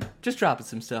mine. Just dropping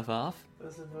some stuff off.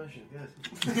 That's information.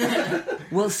 Good.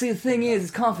 Well, see, the thing is,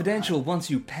 it's confidential once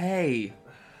you pay.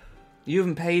 You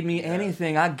haven't paid me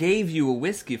anything. I gave you a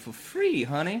whiskey for free,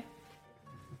 honey.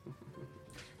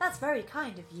 That's very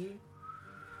kind of you.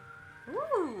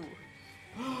 Ooh.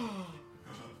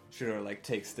 Sure, like,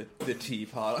 takes the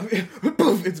teapot.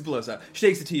 Poof, it blows up. She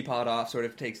takes the teapot off, sort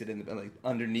of takes it in the, like,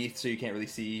 underneath so you can't really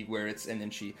see where it's, and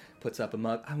then she puts up a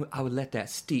mug. I would let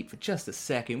that steep for just a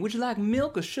second. Would you like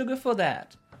milk or sugar for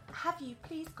that? Have you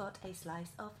please got a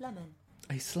slice of lemon?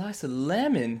 A slice of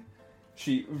lemon?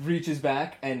 She reaches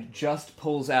back and just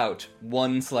pulls out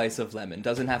one slice of lemon.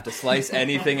 Doesn't have to slice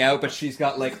anything out, but she's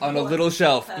got, like, on a little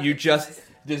shelf.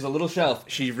 There's a little shelf.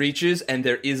 She reaches and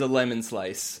there is a lemon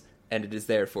slice. And it is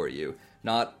there for you.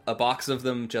 Not a box of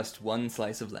them, just one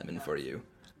slice of lemon for you.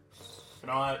 Can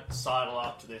I sidle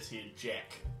up to this here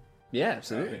Jack? Yeah,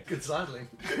 absolutely. Good sidling.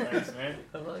 Thanks, man.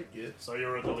 I like it. So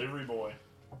you're a delivery boy.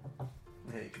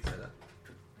 Yeah, you could say that.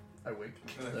 I wink.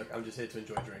 Look, I'm just here to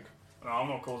enjoy a drink. No, I'm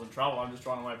not causing trouble. I'm just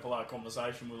trying to make polite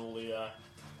conversation with all the,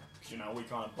 cause, you know, we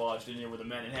kind of barged in here with a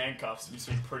man in handcuffs and you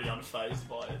seem pretty unfazed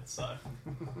by it, so.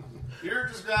 You're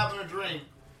just grabbing a drink.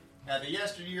 At the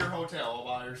YesterYear Hotel all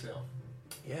by herself.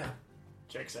 Yeah.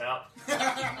 Checks out.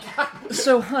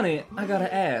 So, honey, I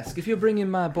gotta ask, if you're bringing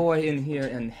my boy in here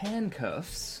in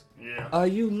handcuffs, Yeah. are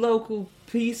you local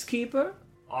peacekeeper?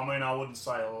 I mean, I wouldn't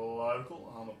say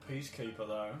local. I'm a peacekeeper,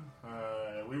 though.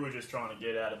 We were just trying to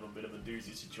get out of a bit of a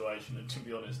doozy situation, and to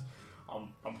be honest,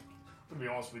 to be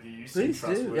honest with you, you seem Please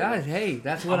trustworthy. do. Yeah, hey,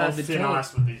 that's what I'm I've been thin told.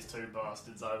 ice with these two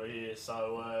bastards over here,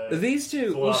 so... These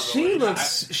two. Well, Well, she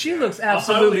looks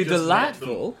absolutely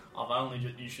delightful.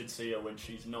 You should see her when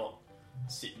she's not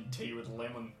sipping tea with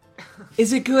lemon,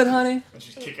 Is it good, honey? and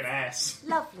she's kicking ass.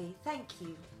 Lovely, thank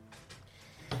you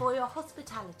for your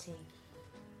hospitality.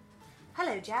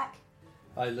 Hello, Jack.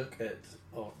 I look at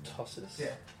Ortosis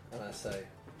Yeah. and I say,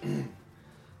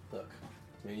 look,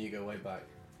 me and you go way back,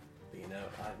 but you know,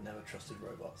 I've never trusted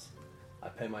robots. I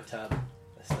pay my tab,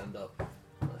 I stand up,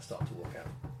 and I start to walk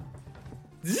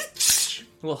out.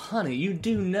 Well, honey, you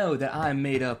do know that I'm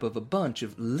made up of a bunch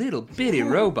of little bitty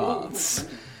robots.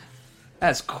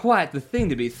 That's quite the thing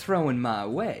to be throwing my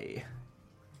way.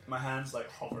 My hand's like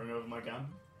hovering over my gun.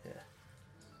 Yeah.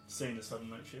 Seeing the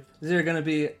sudden night shift. Is there going to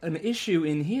be an issue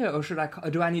in here, or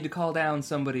do I need to call down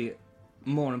somebody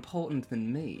more important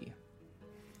than me?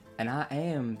 And I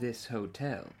am this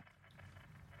hotel.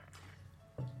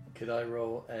 Could I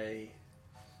roll a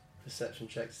perception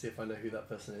check to see if I know who that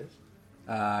person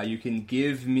is? You can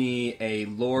give me a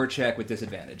lore check with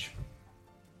disadvantage.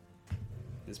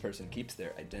 This person keeps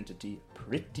their identity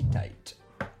pretty tight.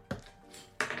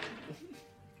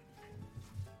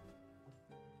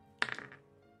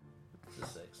 It's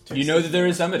a 6. You know that there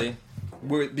is somebody.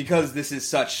 Because this is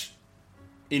such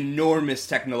enormous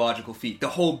technological feat. The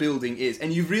whole building is,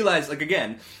 and you've realized, like,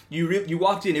 again, you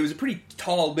walked in. It was a pretty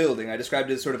tall building. I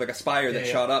described it as sort of like a spire that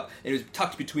shot up, and it was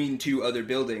tucked between two other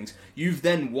buildings. You've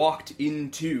then walked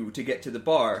into, to get to the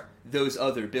bar, those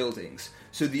other buildings.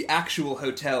 So the actual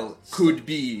hotel could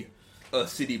be a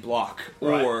city block,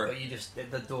 or But you just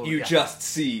the door. you just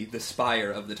see the spire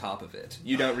of the top of it.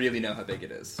 You don't really know how big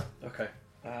it is. Okay.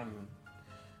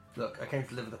 Look, I came to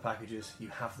deliver the packages. You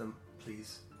have them,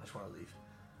 please. I just want to leave.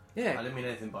 I Yeah. didn't mean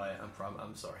anything by it.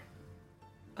 I'm sorry.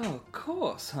 Oh, of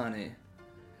course, honey.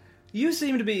 You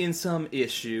seem to be in some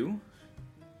issue.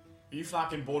 You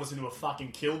fucking brought us into a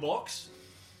fucking kill box?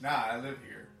 Nah, I live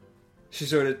here. She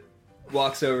sort of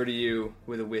walks over to you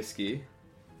with a whiskey.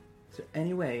 Is there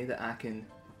any way that I can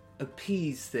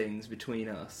appease things between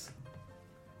us?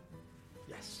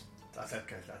 Yes. I'll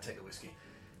take the whiskey.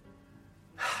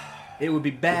 It would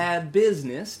be bad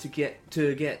business to get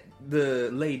the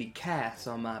Lady Cass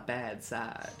on my bad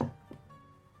side.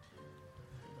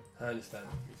 I understand.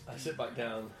 I sit back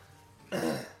down.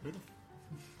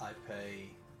 I pay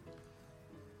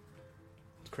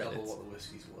double Credits. what the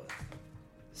whiskey's worth.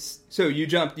 So you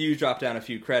drop down a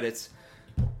few credits.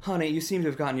 Honey, you seem to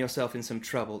have gotten yourself in some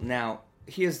trouble. Now,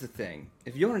 here's the thing.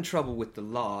 If you're in trouble with the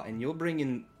law and you're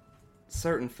bringing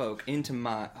certain folk into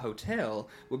my hotel,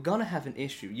 we're gonna have an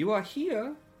issue. You are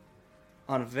here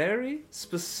on very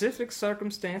specific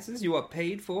circumstances. You are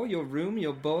paid for, your room,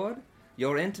 your board,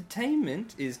 your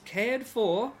entertainment is cared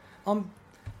for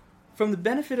from the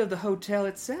benefit of the hotel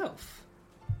itself.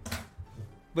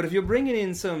 But if you're bringing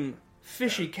in some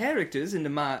fishy characters into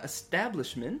my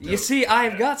establishment, you see,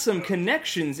 I've got some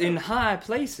connections in high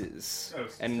places.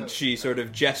 And she sort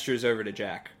of gestures over to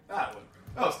Jack.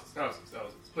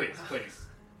 Please, please.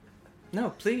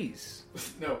 No, please.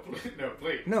 No,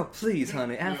 please. No, please,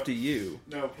 honey, after you.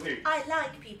 No, please. I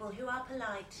like people who are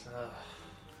polite.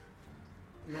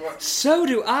 So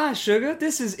do I, sugar.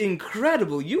 This is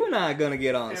incredible. You and I are gonna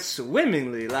get on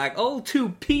swimmingly, like old two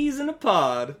peas in a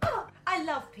pod. Oh, I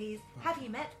love peas. Have you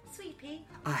met Sweet Pea?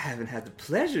 I haven't had the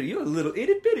pleasure. You're a little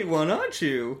itty-bitty one, aren't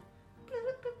you?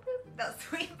 That's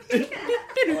Sweet Pea.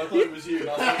 I thought it was you.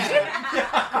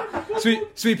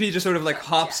 Sweet Pea just sort of like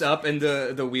hops up and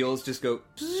the wheels just go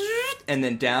and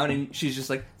then down, and she's just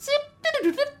like.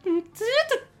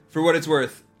 For what it's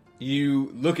worth,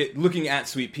 you looking at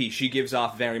Sweet Pea, she gives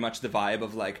off very much the vibe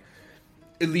of like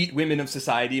elite women of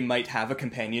society might have a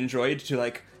companion droid to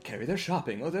like carry their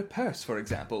shopping or their purse, for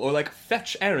example, or like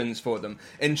fetch errands for them,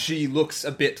 and she looks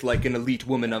a bit like an elite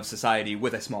woman of society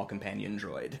with a small companion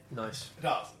droid. Nice.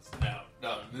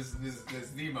 No, this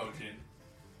is Nemo Jin.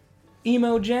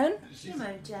 Emo Jen?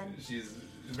 Imogen. She's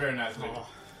a very nice lady.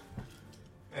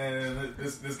 And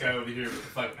this guy over here with the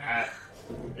fucking hat.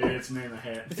 It's me in a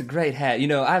hat. It's a great hat. You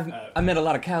know, I met a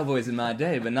lot of cowboys in my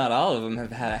day, but not all of them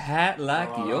have had a hat like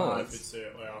yours. It's,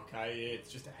 well, okay, yeah,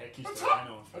 it's just a hat keeps the rain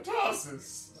off.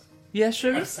 Atasis. Yes,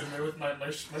 sugar? I'm sitting there with my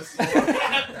sword.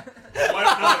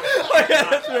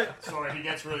 Sorry, he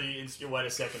gets really insecure. Wait a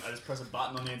second. I just press a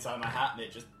button on the inside of my hat and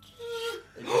it just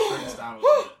shrinks down a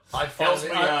little bit.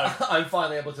 I'm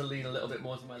finally able to lean a little bit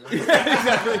more to my left.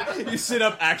 Exactly. You sit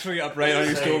up actually upright on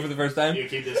your stool for the first time. You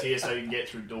keep this here so you can get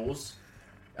through doors.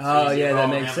 Oh, So yeah, that roll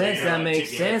makes around sense. and, That makes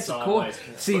tip your head sense, of course.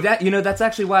 sideways. See, that's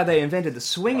actually why they invented the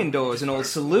swinging doors in old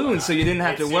saloons, so you didn't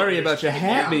have to worry about your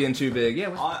hat being too big. Yeah.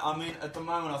 I mean, at the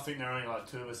moment, I think there are only like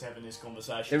two of us having this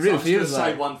conversation. It really so feels I'm just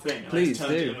like- say one thing. Please I just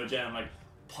turn do. to Imogen. I'm like,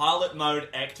 pilot mode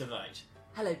activate.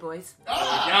 Hello, boys. There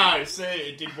we go. See,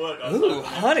 it did work. I was Ooh, like,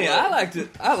 honey, I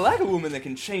like a woman that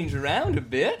can change around a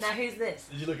bit. Now, who's this?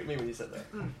 Did you look at me when you said that?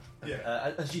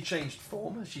 Yeah. Has she changed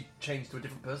form? Has she changed to a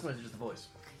different person, or is it just the voice?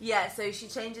 Yeah, so she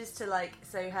changes to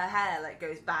so her hair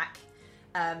goes back,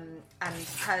 and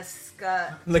her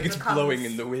skirt Like it's becomes- blowing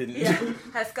in the wind. Yeah,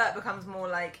 her skirt becomes more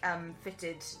like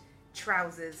fitted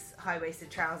trousers, high-waisted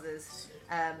trousers,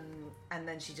 and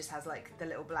then she just has the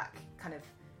little black kind of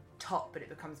top, but it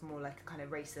becomes more like a kind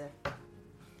of racer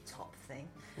top thing,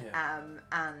 Yeah.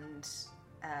 and.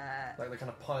 Like the kind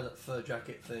of pilot fur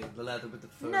jacket thing, the leather with the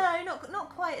fur. No, not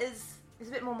quite as. It's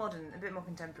a bit more modern, a bit more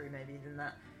contemporary maybe than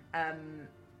that.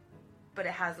 But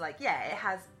it has it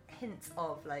has hints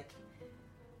of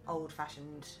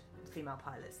old-fashioned female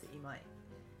pilots that you might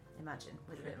imagine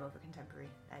with a bit more of a contemporary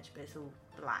edge. But it's all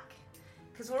black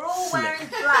because we're all Slick. wearing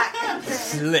black.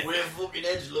 Slick. We're fucking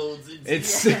edgelords.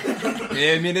 It's,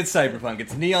 I mean, it's cyberpunk.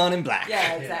 It's neon and black.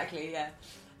 Yeah, exactly. Yeah,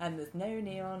 and there's no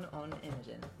neon on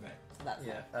Imogen. Right. So that's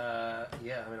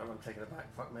Yeah, I mean, I'm taking it back.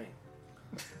 Fuck me.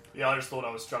 Yeah, I just thought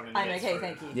I was struggling to I'm get okay, through.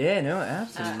 thank you. Yeah, no,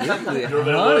 absolutely. You're a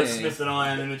better honey. wordsmith than I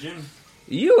am, Imogen.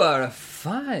 You are a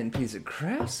fine piece of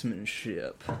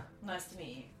craftsmanship. Nice to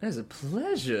meet you. It's a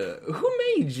pleasure. Who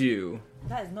made you?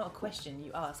 That is not a question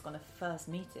you ask on a first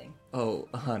meeting. Oh,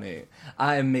 honey,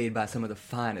 I am made by some of the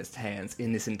finest hands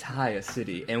in this entire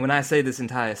city. And when I say this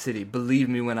entire city, believe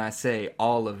me when I say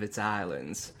all of its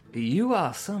islands. You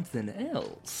are something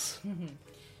else.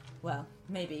 Well,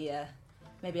 maybe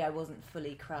I wasn't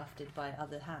fully crafted by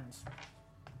other hands.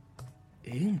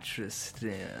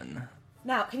 Interesting.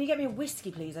 Now, can you get me a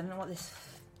whiskey, please? I don't know what this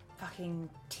fucking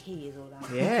tea is all about.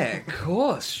 Yeah, of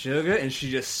course, sugar. And she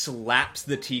just slaps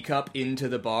the teacup into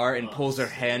the bar and pulls her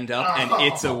hand up, and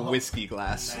it's a whiskey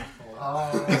glass.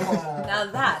 Now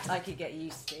that I could get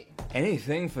used to.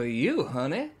 Anything for you,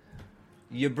 honey.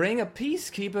 You bring a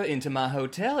peacekeeper into my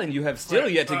hotel, and you have still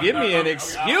yet to give me an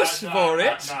excuse for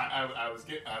it. I was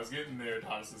getting there,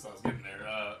 Thomas. I was getting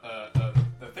there.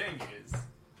 The thing is,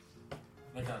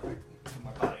 I gotta put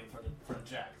my body in front of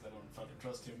Jack. 'Cause I don't fucking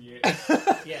trust him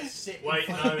yet. Yes, sit. Wait,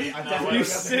 in no, front of me. no, I wait. definitely You got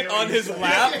the sit hearing on his you.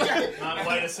 lap. No,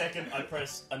 wait a second. I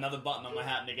press another button on my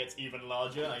hat, and it gets even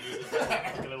larger. I use it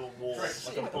like a little wall,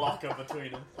 like a blocker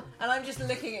between them. And I'm just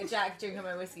looking at Jack drinking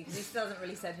my whiskey because he still hasn't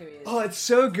really said who he is. Oh, it's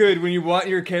so good when you want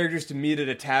your characters to meet at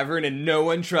a tavern and no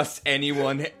one trusts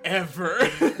anyone ever.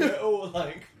 They're all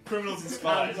like Criminals and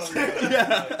spies.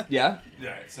 Yeah. Yeah?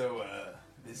 Yeah, so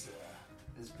this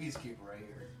peacekeeper right here.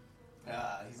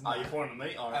 He's Oh, not. you're pointing at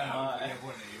me? I Alright. know, yeah,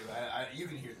 pointing at you. You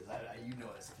can hear this. You know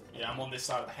this. Yeah, I'm on this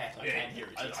side of the hat. I can hear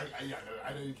it. I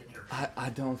know you can hear it. I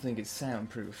don't think it's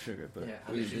soundproof, sugar, but yeah.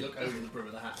 I we literally do. look over the brim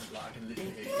of the hat and I can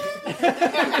literally hear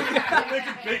you. Make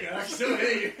it bigger. I can still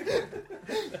hear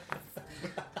you.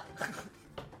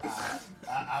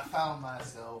 I found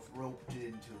myself roped into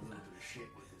a little bit of shit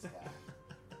with this guy.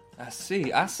 I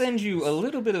see. I send you a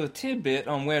little bit of a tidbit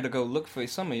on where to go look for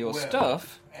some of your Well,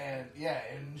 stuff. And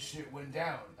shit went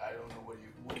down. I don't know what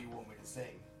you want me to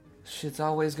say. Shit's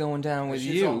always going down with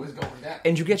Shit's you. always going down.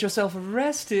 And you get yourself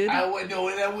arrested. No,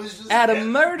 that was just At a that-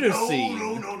 murder scene.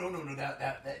 No.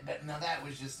 That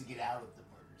was just to get out of the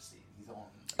murder scene. He's on.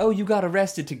 Oh, you got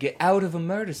arrested to get out of a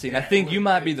murder scene. I think you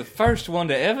might be the first one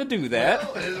to ever do that.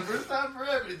 Well, it's the first time for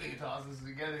everything, Thomas.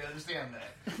 You gotta understand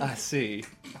that. I see.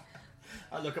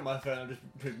 I look at my phone, I've just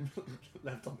been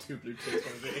left on 2 blue ticks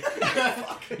on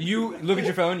it. You look at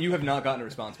your phone, you have not gotten a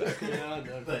response back. Yeah, I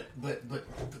know. But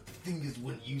the thing is,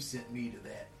 when you sent me to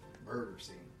that murder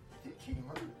scene, I think you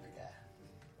murdered the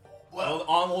guy. Well,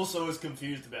 I'm also as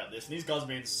confused about this, and these guys are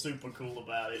being super cool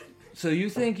about it. So you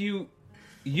think you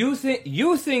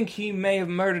think he may have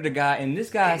murdered a guy, and this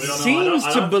guy We don't know. seems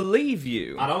I to don't- believe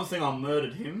you. I don't think I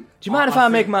murdered him. Do you mind if I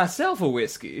make think- myself a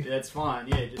whiskey? Yeah, it's fine.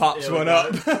 Yeah, just, Pops there we one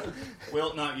go. up.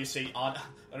 Well, no, you see, I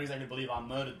don't exactly believe I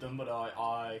murdered them, but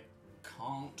I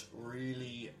can't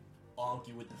really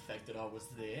argue with the fact that I was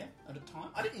there at a time.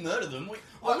 I didn't murder them.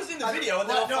 I was in the video, and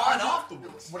they were fine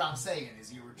afterwards. What I'm saying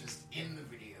is, you were just in the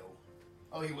video.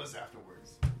 Oh, he was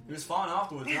afterwards. It was fine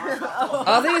afterwards.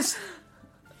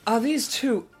 Are Are these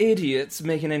two idiots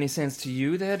making any sense to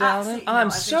you there, darling? Absolutely not. I'm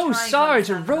I've been so trying to sorry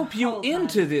to understand the rope you whole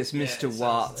into time. this, Yeah, Mr. it sounds-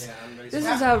 Watts. yeah, I'm really This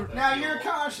sorry. is how... Now you're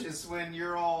cautious when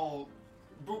you're all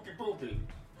boopy boopy.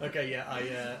 Okay, yeah,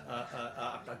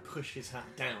 I push his hat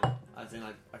down, as in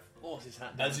I force his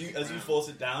hat down. As you force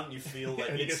it down, you feel like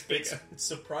Yeah, it it's gets bigger.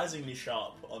 surprisingly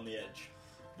sharp on the edge,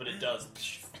 but it does.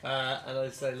 And I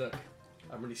say, look,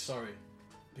 I'm really sorry,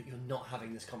 but you're not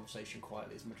having this conversation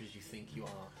quietly as much as you think you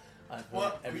are. I've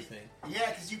heard everything.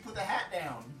 Yeah, because you put the hat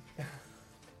down.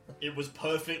 It was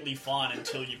perfectly fine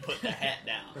until you put the hat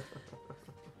down.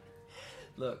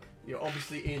 Look, you're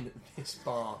obviously in this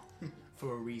bar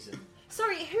for a reason.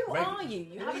 Sorry, who Right. are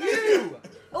you? haven't- You!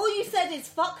 All you said is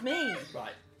fuck me.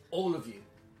 Right, all of you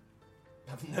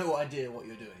have no idea what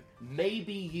you're doing.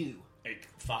 Maybe you, Hey,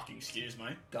 fucking excuse me.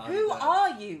 guy Who with the, are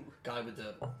you? guy with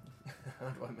the... How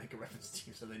do I make a reference to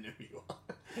you so they know who you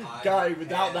are? Guy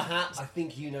without the hat. I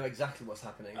think you know exactly what's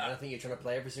happening, and I think you're trying to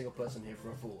play every single person here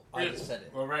for a fool. I just said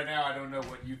it. Well, right now I don't know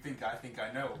what you think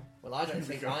I know. Well, I don't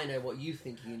think I know what you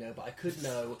think you know, but I could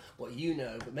know what you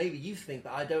know, but maybe you think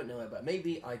that I don't know it, but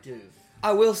maybe I do.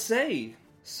 I will say,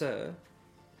 sir,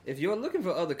 if you're looking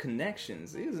for other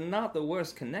connections, this is not the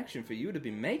worst connection for you to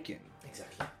be making.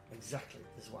 Exactly.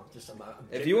 This is what I'm just about.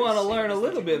 If you want to learn a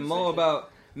little bit more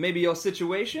about maybe your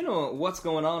situation or what's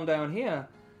going on down here,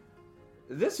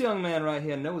 this young man right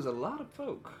here knows a lot of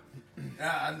folk.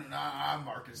 I'm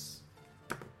Marcus.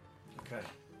 Okay.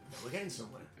 We're getting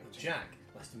somewhere. Jack,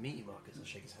 nice to meet you, Marcus. I'll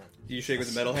shake his hand. Do you shake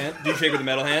with the metal hand? Do you shake with the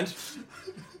metal hand?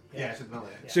 Yeah, it's another.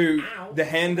 Yeah. So Ow. the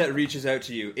hand that reaches out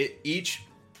to you, each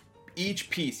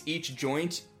piece, each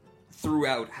joint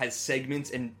throughout has segments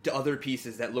and other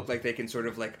pieces that look like they can sort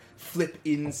of like flip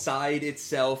inside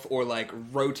itself or like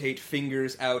rotate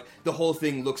fingers out. The whole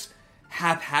thing looks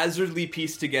haphazardly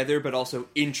pieced together, but also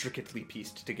intricately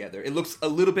pieced together. It looks a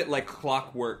little bit like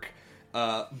clockwork,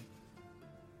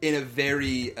 in a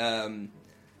very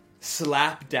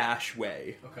slapdash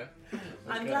way. Okay.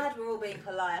 I'm glad we're all being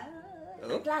polite.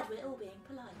 Oh. I'm glad we're all being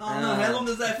polite. Oh no, how long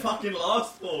does that fucking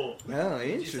last for? Oh,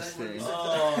 interesting.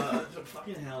 Oh,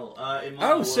 fucking hell. It might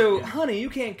Oh, not so work. honey, you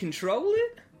can't control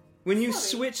it when you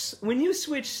Sorry.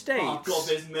 switch states. Oh god,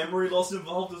 there's memory loss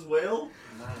involved as well?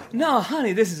 No,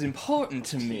 honey, this is important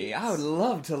to me. I would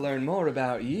love to learn more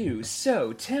about you.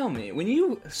 So, tell me, when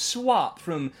you swap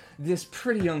from this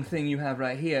pretty young thing you have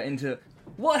right here into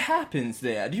what happens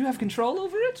there? Do you have control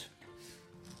over it?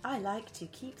 I like to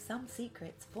keep some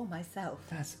secrets for myself.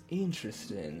 That's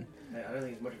interesting. Hey, I don't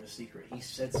think it's much of a secret. He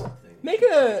said something. Make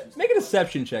a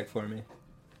deception check for me,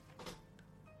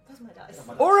 Where's my dice?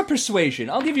 or a persuasion.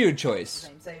 I'll give you a choice.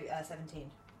 So, 17.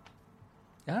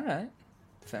 All right,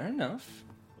 fair enough.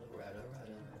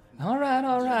 All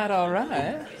All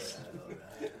right.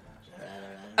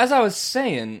 As I was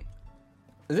saying,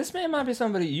 this man might be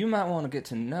somebody you might want to get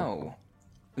to know.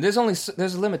 There's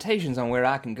limitations on where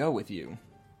I can go with you.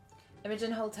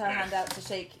 Imogen holds her hand out to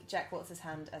shake Jack Watts'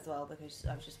 hand as well because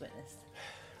I was just witnessed.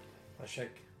 I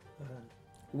shake my hand.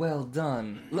 Well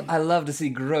done. I love to see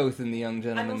growth in the young I'm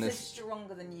gentleman. also This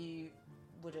stronger than you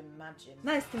would imagine.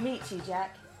 Nice to meet you,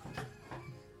 Jack.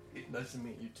 Nice to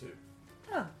meet you too.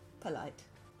 Oh, polite.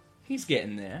 he's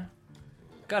getting there.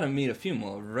 Gotta meet a few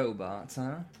more robots,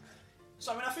 huh?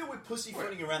 So, I mean, I feel we're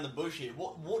pussyfooting around the bush here.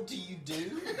 What do you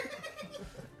do?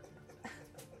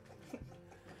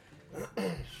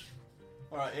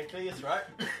 Alright, you're clear your throat.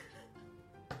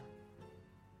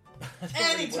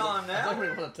 Anytime I now. don't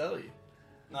really want to tell you.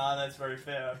 No, that's very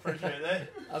fair. I appreciate that.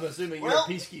 I'm assuming Well-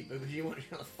 you're a peacekeeper because you want to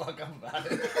shut the fuck up about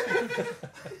it.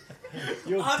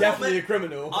 You're I'm not definitely men- a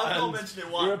criminal. I've not and mentioned it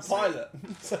You're a once. pilot,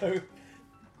 so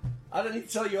I don't need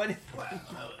to tell you anything.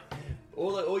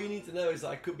 All you need to know is that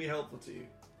I could be helpful to you.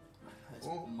 That's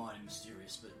mighty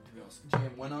mysterious, but to be honest,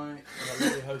 GM, when Like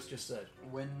the host just said.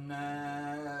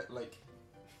 like,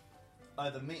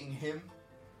 either meeting him,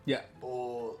 Yeah.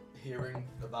 or hearing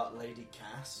about Lady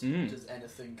Cass, Mm. does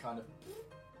anything kind of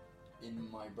in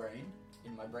my brain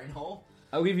hole?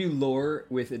 I'll give you lore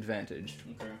with advantage.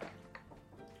 Okay.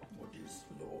 What is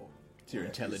law? It's your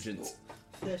intelligence.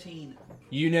 13.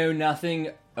 You know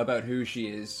nothing about who she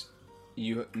is.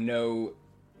 You know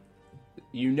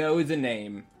the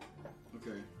name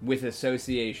Okay. with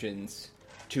associations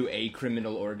to a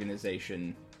criminal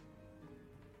organization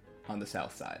on the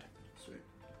south side. Sweet.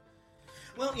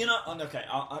 Well, you know, okay,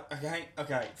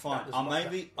 fine. I may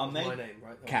be, my name,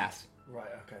 right? Cass. Right.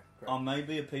 Okay. Great. I may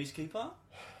be a peacekeeper,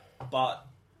 but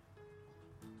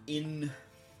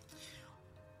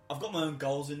I've got my own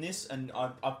goals in this, and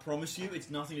I promise you, it's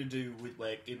nothing to do with,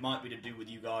 like, it might be to do with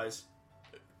you guys,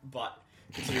 but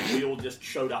considering we all just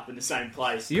showed up in the same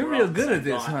place. You're We're real all the good same at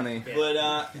this, guy. honey.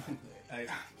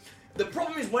 But the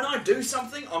problem is when I do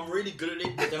something, I'm really good at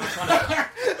it, but then I kind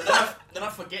of then I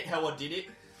forget how I did it.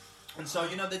 And so,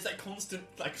 there's that constant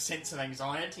sense of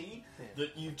anxiety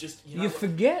that you just... You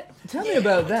forget? Tell me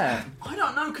about that. I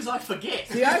don't know, because I forget.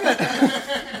 See, I got...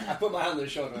 I put my hand on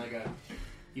his shoulder and I go,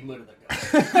 you murdered that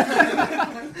guy.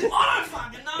 I don't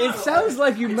fucking know. It sounds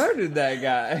like you murdered that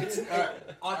guy.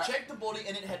 I checked the body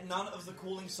and it had none of the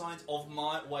calling signs of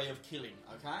my way of killing,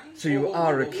 okay? So you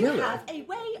are a You killer. have a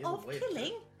way of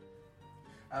killing.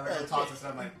 I like toss this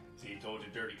and I'm like, see, you told you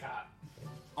dirty cop.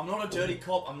 I'm not a dirty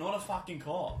cop. I'm not a fucking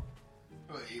cop.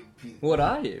 What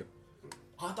are you?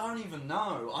 I don't even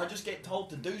know. I just get told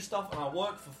to do stuff and I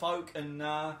work for folk and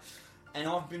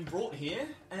I've been brought here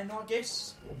and I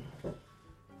guess,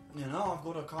 I've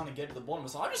got to kind of get to the bottom of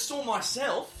it. So I just saw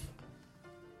myself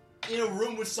in a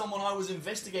room with someone I was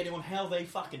investigating on how they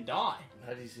fucking died.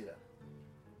 How do you see that?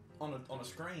 On a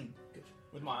screen. Good.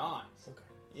 With my eyes. Okay.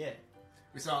 Yeah.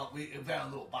 We found a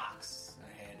little box.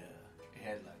 It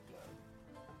had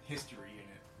history in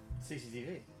it.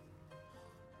 CCTV.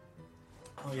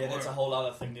 Oh yeah, that's a whole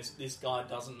other thing. This guy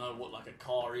doesn't know what a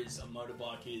car is, a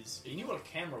motorbike is. He knew what a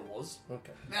camera was.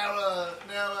 Okay. Now,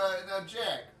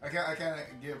 Jack. I kind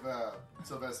of give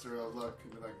Sylvester a look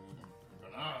and be like,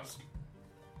 I'm gonna ask.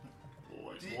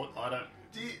 Boy, Do you- what? I don't.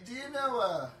 Do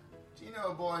you know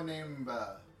a boy named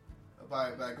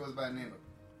goes by the name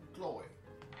of Chloe?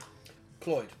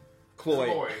 Cloyd.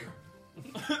 Chloe.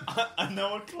 I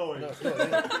know a Chloe. No, Cloyd.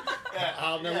 Yeah. Yeah,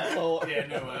 I'll never Cloyd. Yeah,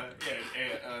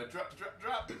 no,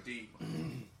 drop the D.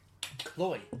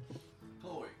 Cloyd.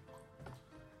 Chloe.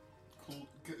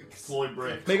 Floyd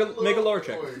Brick. Make a lore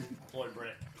check. Floyd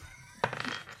Brick.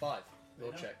 5.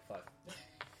 We'll check. 5.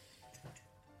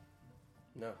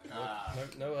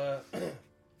 No.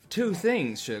 Two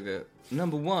things, Sugar.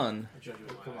 Number one,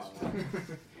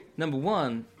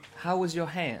 how was your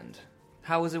hand?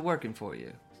 How was it working for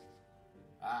you?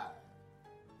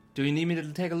 Do you need me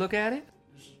to take a look at it?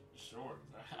 Sure,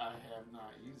 I have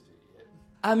not used it yet.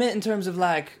 I meant in terms of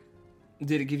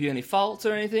did it give you any faults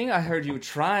or anything? I heard you were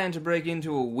trying to break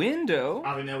into a window.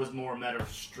 I think that was more a matter of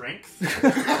strength.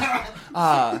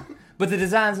 But the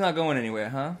design's not going anywhere,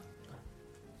 huh?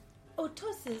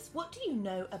 Ortosis, what do you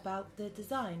know about the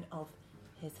design of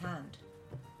his hand?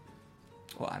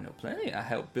 Well, I know plenty. I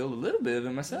helped build a little bit of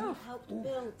it myself. You helped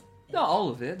build it. Not all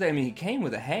of it. I mean, he came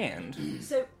with a hand.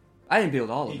 So I didn't build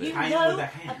all of He it. came know with a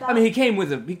hand. about I mean, he came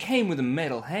with a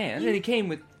metal hand, and he came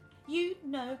with. you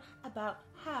know about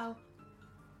how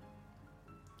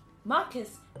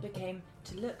Marcus became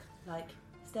to look like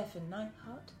Stefan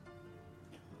Neihart.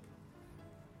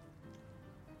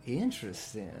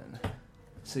 Interesting.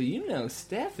 So you know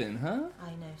Stefan, huh? I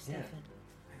know Stefan.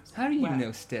 How do you Well-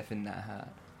 know Stefan Neihart?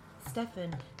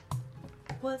 Stefan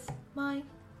was my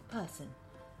person.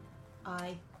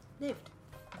 I lived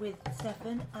with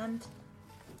Stefan and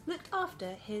looked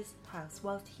after his house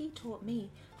whilst he taught me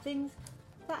things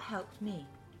that helped me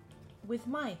with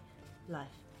my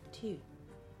life too.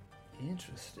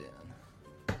 Interesting.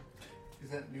 Is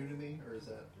that new to me, or is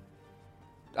that?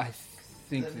 I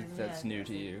think That- that that's yeah, new that's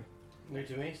to it. you. New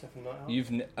to me, Stefan Nighthawk.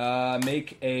 You've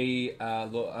make a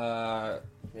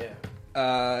Yeah.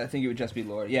 I think it would just be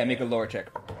lore. Yeah, make a lore check.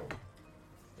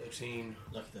 13.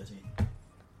 Lucky 13.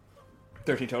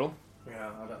 13 total. Yeah,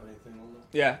 I don't have anything on that.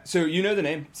 Yeah, so you know the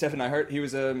name Stefan Neihart. He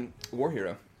was a war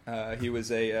hero. He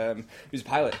was a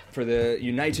pilot for the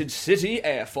United City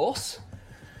Air Force.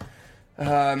 He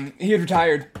had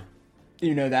retired.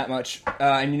 You know that much,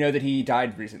 and you know that he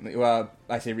died recently. Well,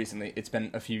 I say recently; it's been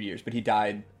a few years, but he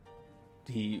died.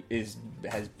 He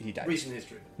died. Recent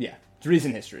history. Yeah, it's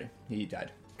recent history. He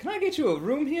died. Can I get you a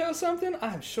room here or something?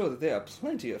 I'm sure that there are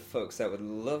plenty of folks that would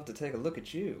love to take a look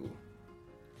at you.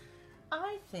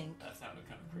 I think That sounded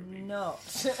kind of creepy. not.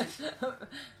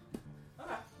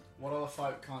 What other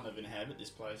folk kind of inhabit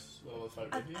this place? What other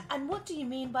folk live and, here? and what do you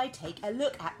mean by take a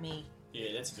look at me?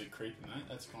 Yeah, that's a bit creepy, mate.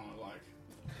 That's kind of like...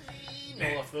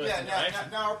 Yeah, Well,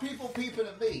 first now are people peeping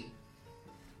at me?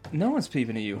 No one's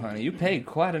peeping at you, honey. You paid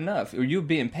quite enough, or you're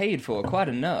being paid for quite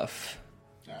enough.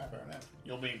 Fair enough.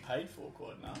 You're being paid for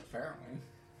quite enough. Apparently.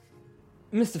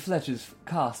 Mr. Fletcher's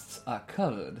costs are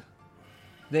covered.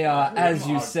 They are, as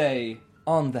you say,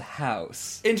 on the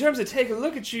house. In terms of take a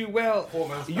look at you, well,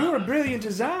 you're a brilliant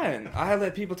design. I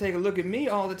let people take a look at me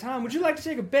all the time. Would you like to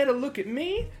take a better look at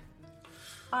me?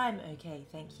 I'm okay,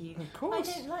 thank you. Of course.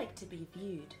 I don't like to be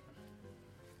viewed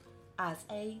as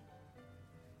a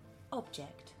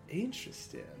object.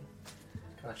 Interesting.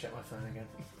 Can I check my phone again?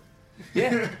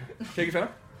 Yeah. Check your phone.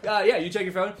 Yeah, you check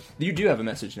your phone. You do have a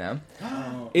message now.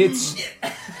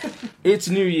 It's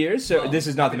New Year's, so this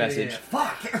is not the message.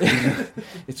 Fuck!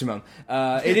 It's your mom.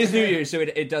 It is New Year's, so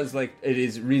it does, like, it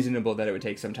is reasonable that it would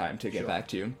take some time to get back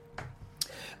to you.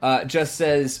 Just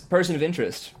says, person of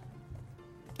interest.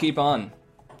 Keep on.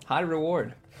 High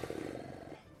reward.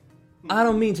 I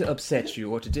don't mean to upset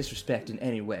you or to disrespect in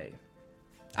any way.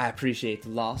 I appreciate the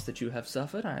loss that you have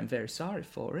suffered. I am very sorry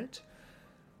for it.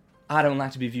 I don't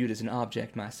like to be viewed as an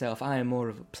object myself. I am more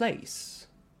of a place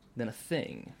than a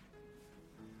thing.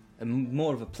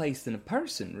 More of a place than a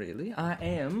person, really. I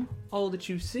am all that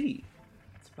you see.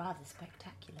 It's rather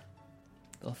spectacular.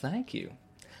 Well, thank you.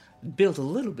 Built a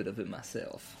little bit of it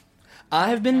myself. I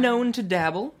have been known to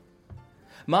dabble.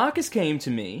 Marcus came to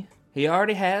me. He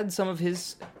already had some of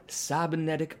his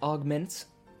cybernetic augments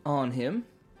on him.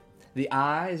 The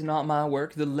eye is not my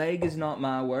work. The leg is not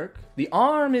my work. The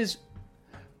arm is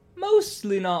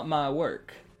mostly not my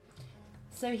work.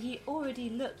 So he already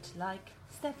looked like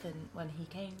Stefan when he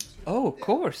came to... Oh, of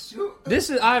course.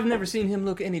 I've never seen him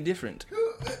look any different.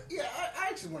 I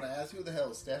actually want to ask, who the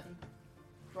hell is Stefan?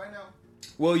 Right now.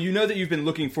 Well, you know that you've been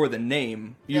looking for the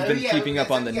name. You've been keeping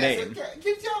up on the name. So, can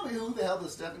you tell me who the hell the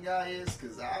Stefan guy is?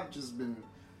 Because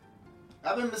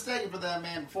I've been mistaken for that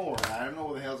man before, and I don't know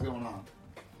what the hell's going on.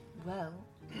 Well,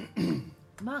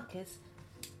 Marcus,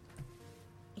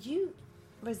 you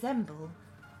resemble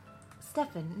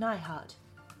Stefan Neihart,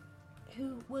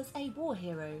 who was a war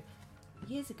hero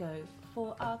years ago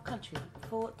for our country,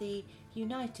 for the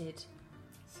United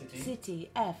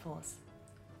City Air Force.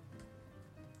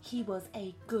 He was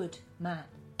a good man.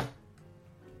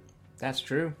 That's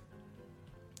true.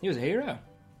 He was a hero.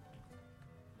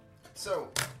 So,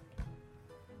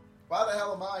 why the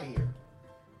hell am I here?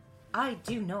 I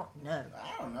do not know.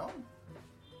 I don't know.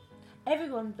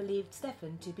 Everyone believed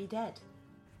Stefan to be dead.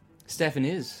 Stefan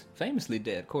is famously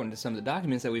dead, according to some of the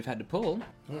documents that we've had to pull.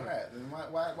 Alright, then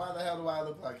why the hell do I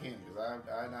look like him? Because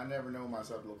I never know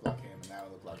myself to look like him, and now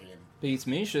I look like him. Beats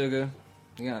me, sugar.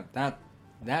 Yeah,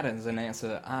 that is an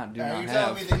answer I do not You're have.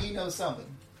 telling me that he knows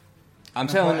something. I'm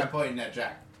telling you. I'm pointing at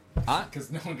Jack. Because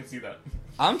no one can see that.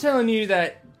 I'm telling you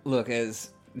that, look, as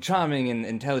charming and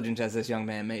intelligent as this young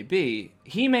man may be,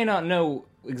 he may not know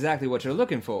exactly what you're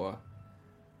looking for,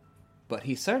 but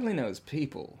he certainly knows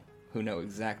people who know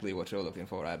exactly what you're looking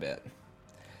for, I bet.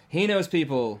 He knows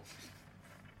people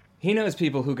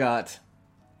who got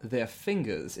their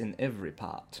fingers in every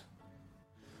pot.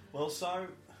 Well, so...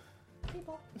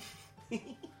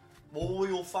 what were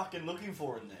you all fucking looking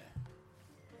for in there?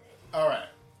 Alright,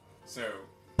 so...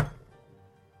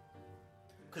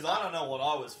 Because I don't know what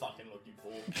I was fucking looking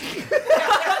for.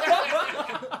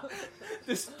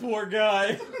 This poor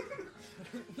guy.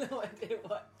 No idea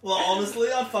what. Well,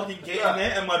 honestly, I'd fucking get in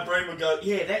there and my brain would go,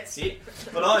 yeah, that's it.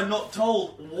 But I'm not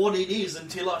told what it is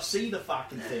until I see the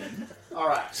fucking thing.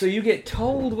 Alright. So you get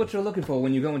told what you're looking for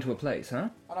when you go into a place, huh?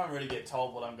 I don't really get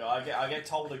told what I'm going. I get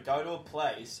told to go to a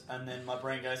place, and then my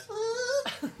brain goes,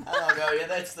 and I go, yeah,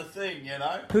 that's the thing, you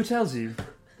know. Who tells you?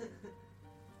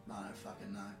 I don't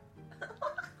fucking know.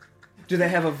 Do they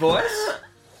have a voice?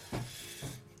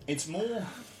 It's more.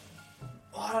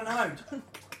 I don't know.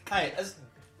 Hey, as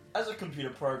a computer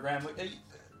programmer,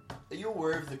 are you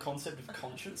aware of the concept of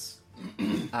conscience?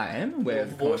 I am aware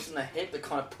of The the voice in the head that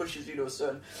kind of pushes you to a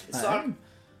certain. It's I like am.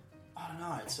 I don't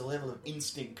know. It's a level of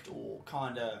instinct or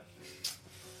kind of.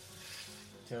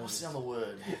 What's the other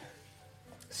word?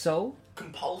 Soul?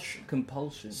 Compulsion.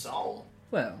 Compulsion. Soul.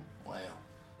 Well,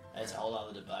 That's a whole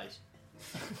other debate.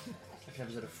 Like an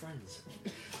episode of Friends.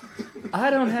 I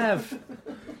don't have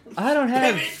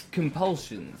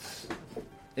compulsions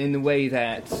in the way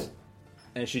that,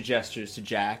 and she gestures to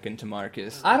Jack and to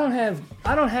Marcus. I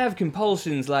don't have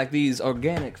compulsions like these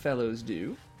organic fellows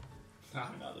do.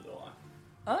 Neither do I.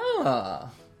 Ah,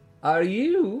 are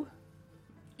you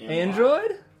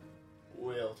android?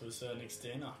 Well, to a certain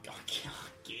extent, I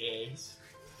guess.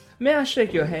 May I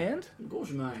shake your hand? Of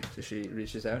course you may. So she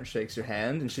reaches out and shakes your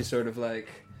hand, and she sort of like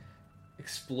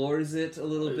explores it a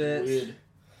little bit. Weird.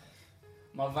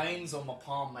 My veins on my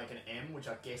palm make an M, which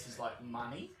I guess is like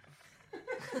money.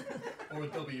 Or a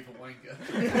W for wanker.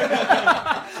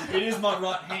 It is my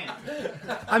right hand.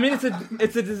 I mean,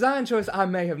 it's a design choice I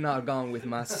may have not gone with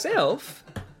myself,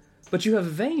 but you have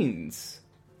veins.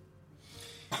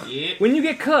 Yep. When you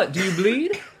get cut, do you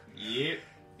bleed? Yep.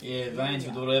 Yeah, veins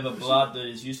with whatever blood that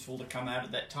is useful to come out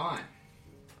at that time.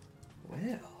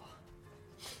 Well,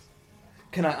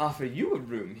 can I offer you a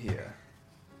room here?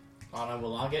 I don't know,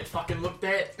 will I get fucking looked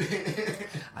at?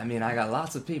 I mean, I got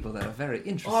lots of people that are very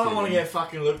interested. I don't want to get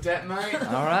fucking looked at, mate.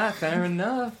 All right, fair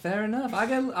enough.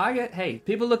 I get. Hey,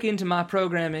 people look into my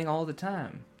programming all the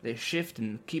time. They shift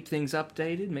and keep things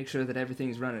updated, make sure that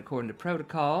everything's running according to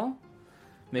protocol.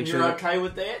 Make You're sure that... okay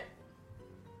with that?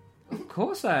 Of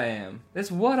course I am.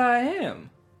 That's what I am.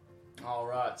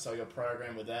 Alright, so you're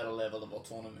programmed without a level of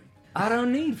autonomy. I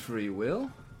don't need free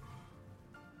will.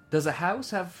 Does a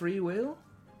house have free will?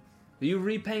 You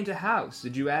repaint a house.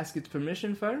 Did you ask its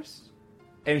permission first?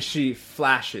 And she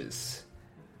flashes.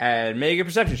 And make a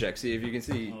perception check. See if you can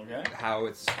see how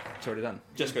it's sort of done.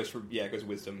 Just goes for, it goes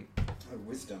wisdom. Oh,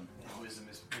 wisdom.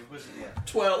 Wisdom, yeah.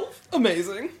 12.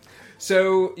 Amazing.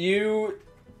 So you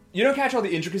don't catch all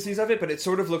the intricacies of it, but it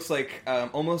sort of looks like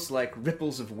almost like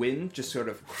ripples of wind just sort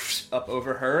of up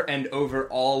over her and over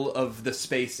all of the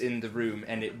space in the room,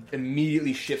 and it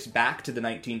immediately shifts back to the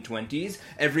 1920s.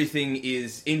 Everything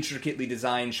is intricately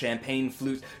designed, champagne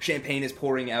flutes, champagne is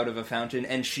pouring out of a fountain,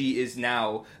 and she is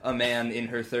now a man in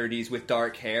her 30s with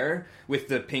dark hair, with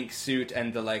the pink suit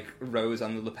and the like rose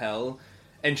on the lapel.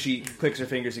 And she clicks her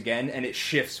fingers again, and it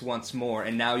shifts once more,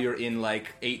 and now you're in,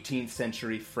 like, 18th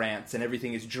century France, and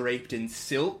everything is draped in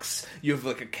silks. You have,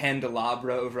 like, a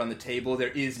candelabra over on the table. There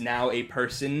is now a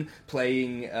person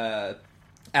playing, at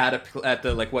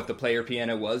the, like, what the player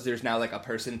piano was. There's now, like, a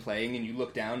person playing, and you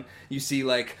look down, you see,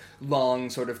 like, long,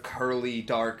 sort of curly,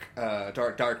 dark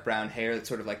brown hair that's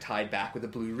sort of, like, tied back with a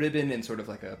blue ribbon, and sort of,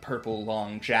 like, a purple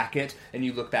long jacket, and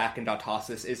you look back, and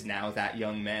Dautasis is now that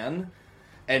young man.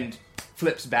 And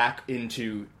flips back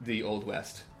into the Old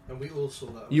West. And we all saw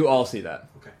that. You all see that.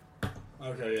 Okay.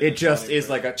 Okay, yeah, It just is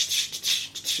like a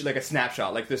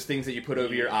snapshot, like those things that you put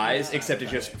over your eyes, except it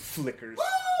just flickers. Woo!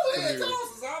 It's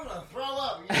awesome! I'm gonna throw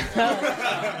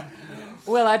up.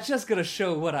 Well, I just gotta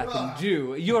show what I can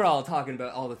do. You're all talking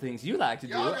about all the things you like to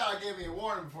do. Y'all gotta give me a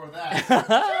warning before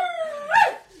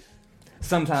that.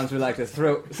 Sometimes we like to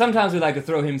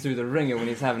throw him through the ringer when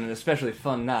he's having an especially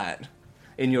fun night.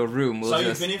 In your room, So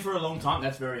you've been here for a long time.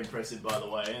 That's very impressive, by the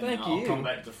way. And Thank I'll you. come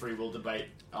back to the free will debate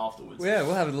afterwards. Yeah,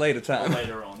 we'll have it later Or time.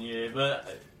 later on, yeah.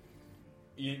 But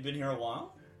you've been here a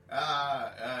while?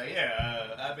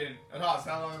 Yeah, I've been...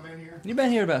 How long have I been here? You've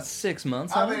been here about 6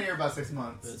 months, I've huh? been here about 6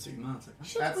 months. 6 months.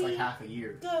 Should That's we like half a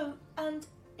year. go and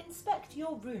inspect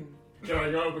your room? Can I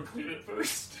go and clean it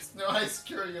first? No, I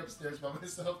scurry upstairs by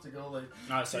myself to go, like,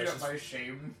 No, so clean it's up just my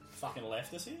shame. fucking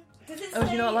left us here? Does it Oh,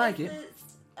 do you not say like as it?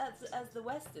 As the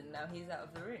Western, now he's out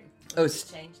of the room. Oh, Or it's-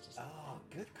 has it changed. Oh,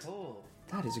 good call.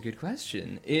 That is a good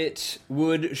question. It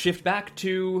would shift back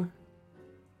to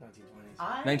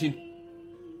 1920s. 19.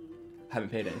 Haven't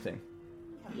paid anything.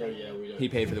 Yeah, we don't. He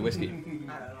paid for the whiskey. I don't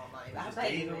know what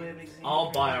money.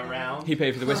 I'll buy a round. He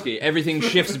paid for the whiskey. Everything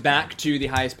shifts back to the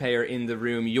highest payer in the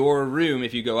room. Your room,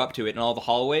 if you go up to it, and all the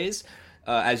hallways,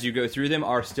 as you go through them,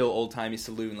 are still old-timey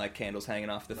saloon, like candles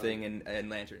hanging off the thing and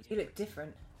lanterns. You look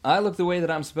different. I look the way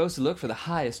that I'm supposed to look for the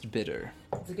highest bidder.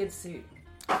 It's a good suit.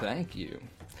 Thank you.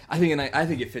 I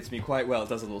think it fits me quite well. It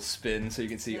does a little spin so you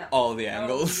can see Yeah. all the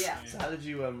angles. Oh, yeah. So how did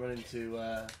you run into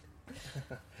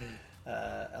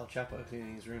El Chapo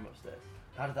cleaning his room upstairs?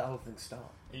 How did that whole thing start?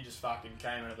 He just fucking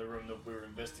came out of the room that we were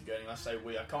investigating. I say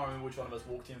we. I can't remember which one of us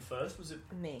walked in first. Was it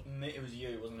Me. me? It was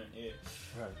you, wasn't it?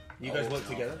 Yeah. Right. You guys Oh, worked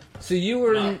no. together? So you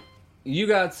were No. you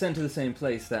got sent to the same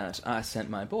place that I sent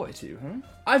my boy to, huh?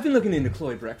 I've been looking into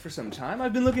Kloybreck for some time.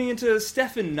 I've been looking into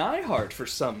Stefan Neihart for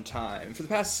some time. For the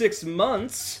past 6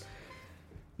 months,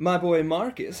 my boy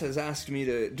Marcus has asked me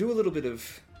to do a little bit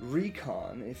of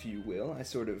recon, if you will. I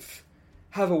sort of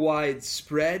have a wide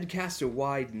spread, cast a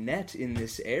wide net in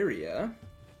this area.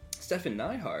 Stefan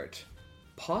Neihart,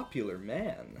 popular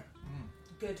man.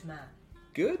 Good man.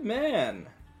 Good man.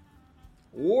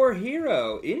 War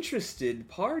hero. Interested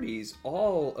parties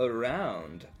all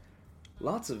around.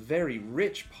 Lots of very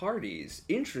rich parties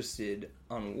interested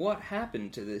on what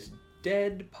happened to this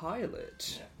dead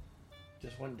pilot.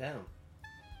 Just went down.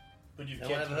 But you've No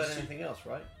one kept ever him a heard secret. anything else,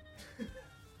 right?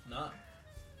 No.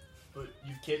 But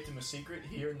you've kept him a secret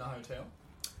here in the hotel?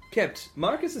 Kept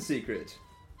Marcus a secret.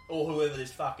 Or whoever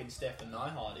this fucking Stefan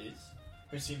Neihart is,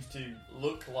 who seems to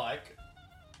look like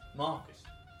Marcus.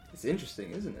 It's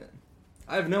interesting, isn't it?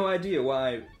 I have no idea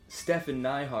why Stefan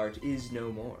Neihart is no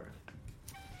more.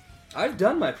 I've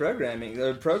done my program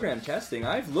testing.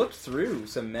 I've looked through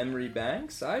some memory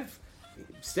banks.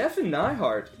 Stefan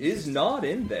Neihart is not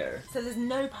in there. So there's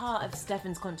no part of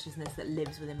Stefan's consciousness that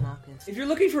lives within Marcus. If you're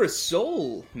looking for a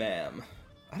soul, ma'am,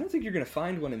 I don't think you're going to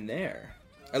find one in there.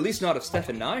 At least not of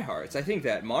Stefan Neihart's. I think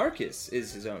that Marcus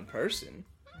is his own person.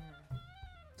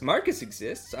 Marcus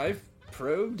exists. I've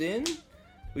probed in.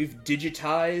 We've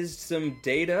digitized some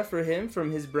data for him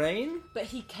from his brain. But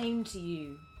he came to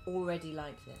you already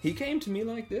like this. He came to me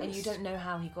like this. And you don't know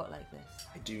how he got like this.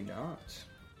 I do not.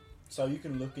 So you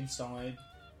can look inside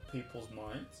people's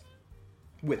minds?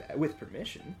 With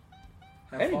permission.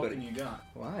 How Anybody. far can you go?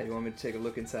 Why? You want me to take a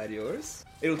look inside yours?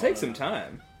 It'll take some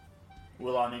time.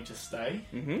 Will I need to stay?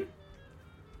 Mm-hmm.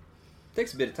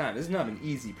 Takes a bit of time. This is not an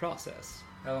easy process.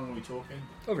 How long are we talking?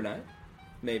 Overnight.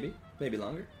 Maybe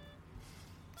longer.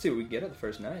 See what we can get at the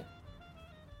first night.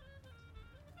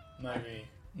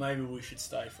 Maybe we should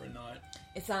stay for a night.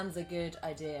 It sounds a good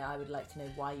idea. I would like to know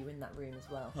why you're in that room as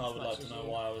well. I as would much like to as know you.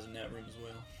 why I was in that room as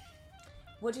well.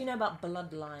 What do you know about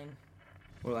bloodline?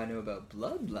 Well, I know about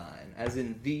bloodline, as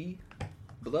in the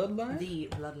bloodline? The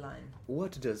bloodline.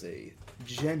 What does a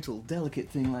gentle, delicate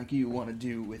thing like you want to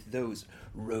do with those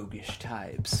roguish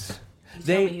types? You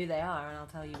tell me who they are, and I'll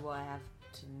tell you why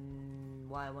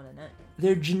I want to know.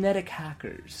 They're genetic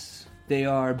hackers. They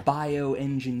are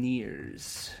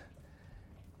bioengineers.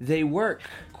 They work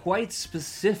quite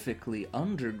specifically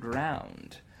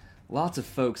underground. Lots of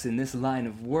folks in this line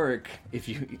of work, if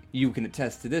you can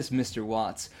attest to this, Mr.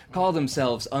 Watts, call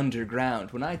themselves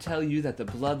underground. When I tell you that the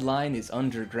bloodline is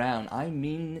underground, I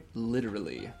mean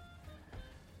literally.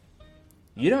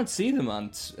 You don't see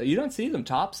them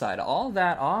topside all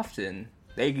that often.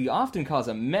 They often cause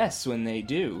a mess when they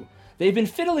do. They've been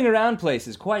fiddling around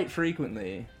places quite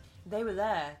frequently. They were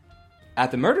there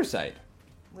At the murder site.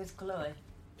 with Chloe.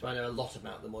 Do I know a lot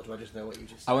about them, or do I just know what you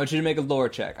just I want you to make a lore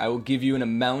check. I will give you an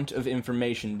amount of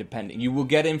information depending. You will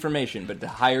get information, but the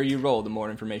higher you roll, the more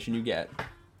information you get.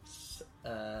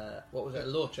 What was it, a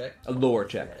lore check? A lore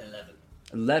check. 11.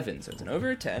 11, so it's an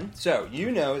over a 10. So,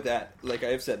 you know that, like I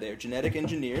have said, they are genetic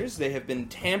engineers. They have been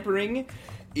tampering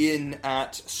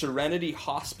at Serenity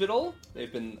Hospital.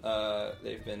 They've been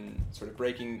sort of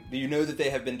breaking... You know that they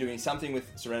have been doing something with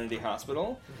Serenity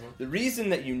Hospital. Mm-hmm. The reason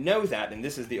that you know that, and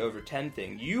this is the over 10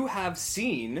 thing, you have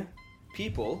seen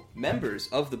people, members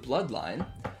of the bloodline,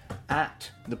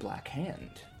 at the Black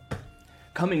Hand,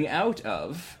 coming out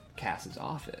of Cass's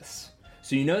office.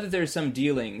 So you know that there's some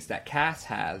dealings that Cass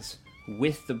has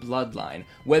with the bloodline.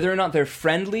 Whether or not they're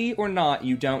friendly or not,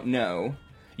 you don't know.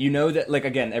 You know that, like,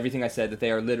 again, everything I said, that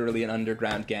they are literally an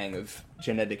underground gang of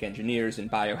genetic engineers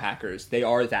and biohackers. They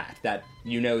are that.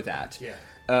 You know that. Yeah.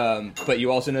 But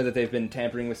you also know that they've been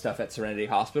tampering with stuff at Serenity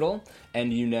Hospital,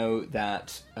 and you know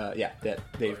that, that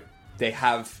they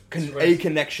have a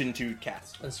connection to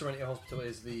Cass. And Serenity Hospital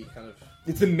is the kind of...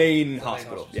 It's the main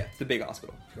hospital. Yeah, it's the big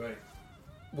hospital. Great.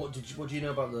 What do you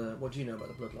know about the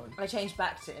bloodline? I changed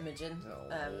back to Imogen.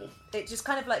 Oh. It just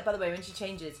kind of like, by the way, when she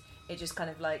changes, it just kind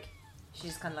of like,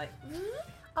 she's kind of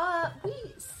like, we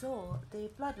saw the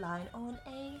bloodline on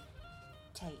a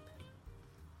tape.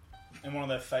 And one of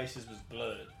their faces was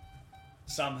blurred.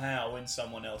 Somehow, in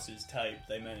someone else's tape,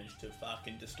 they managed to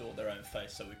fucking distort their own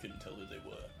face so we couldn't tell who they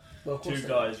were. Well, of course Two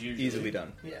guys usually... Easily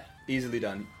done. Yeah. Easily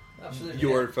done. Absolutely.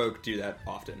 Your folk do that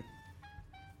often.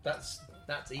 That's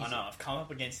easy. I know, I've come up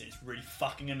against it. It's really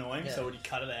fucking annoying, Yeah. so would you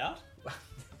cut it out?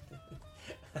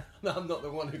 No, I'm not the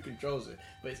one who controls it,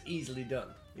 but it's easily done.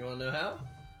 You want to know how?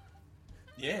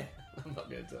 Yeah. I'm not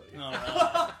going to tell you.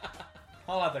 No.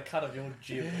 I'll have the cut of your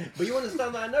jib. But you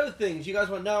understand that I know things. You guys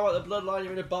want to know about the bloodline?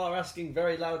 You're in a bar asking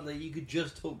very loudly. You could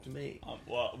just talk to me.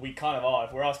 Well, we kind of are.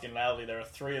 If we're asking loudly, there are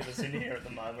three of us in here at the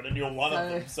moment, and you're one of So-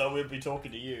 them, so we'll be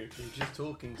talking to you. You're just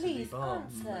talking to Please the bar.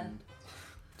 answer.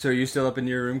 So are you still up in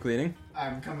your room cleaning?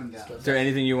 I'm coming down. Is there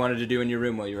anything you wanted to do in your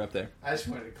room while you were up there? I just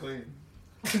wanted to clean.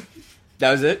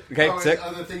 That was it? Okay, Oh, sick.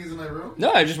 other things in my room?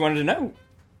 No, I just wanted to know.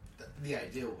 The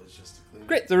idea was just to clean.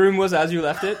 Great, the room was as you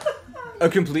left it. A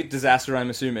complete disaster, I'm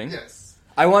assuming. Yes.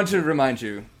 I want to remind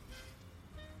you,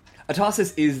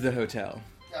 Atosis is the hotel.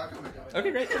 Yeah, I'll come and go.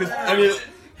 Okay, great. 'Cause, I mean,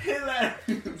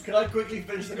 Can I quickly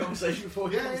finish the conversation before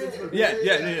he Yeah, comes yeah, into it?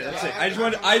 yeah. That's it.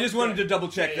 I just wanted to double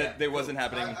check that it wasn't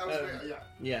happening. I was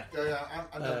Yeah.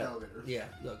 I'm down the elevator. Yeah,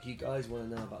 look, you guys want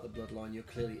to know about the bloodline. You're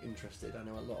clearly interested. I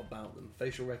know a lot about them.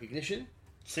 Facial recognition,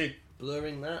 See,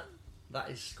 blurring that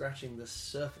is scratching the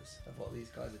surface of what these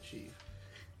guys achieve.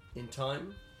 In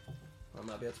time, I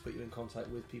might be able to put you in contact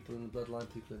with people in the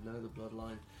bloodline, people who know the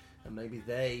bloodline, and maybe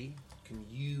they can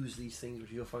use these things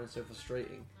which you're finding so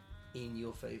frustrating in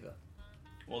your favour.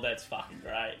 well, that's fucking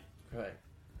great. Right.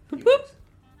 Boop, boop.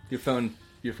 Your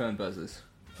phone buzzes.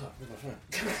 Fuck, where's my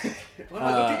phone? Why am Uh,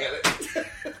 I looking at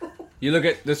it? You look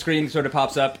at the screen, sort of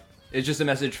pops up. It's just a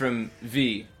message from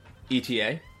V,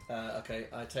 ETA. Okay,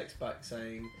 I text back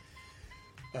saying,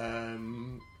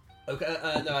 okay.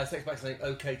 No, I text back saying,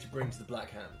 okay to bring to the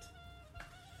Black Hand.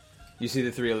 You see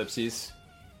the 3 ellipses.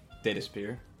 They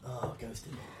disappear. Oh,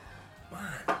 ghosted.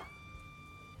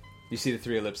 You see the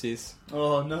 3 ellipses.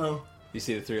 Oh no. You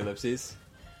see the 3 ellipses.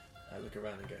 I look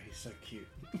around and go, he's so cute.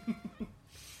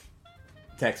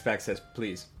 Text back says,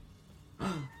 please.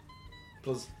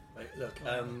 Plus, Right, look,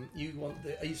 you want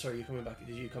the... Are you sorry? You're coming back?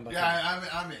 Did you come back? Yeah,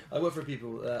 I'm in. I work for a few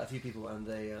people, and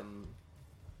they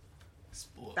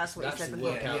That's what you said actually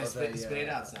work before. out Yeah, of spit it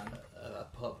out, son. a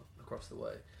pub across the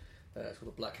way. It's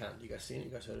called the Black Hand. You guys seen it?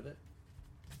 You guys heard of it?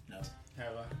 No.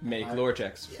 Have I? Make lore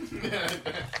checks.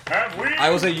 Have we? I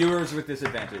will say yours with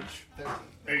disadvantage.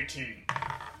 18.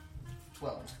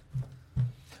 12.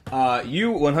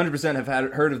 You 100% have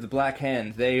heard of the Black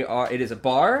Hand. It is a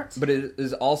bar, but it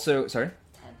is also... Sorry?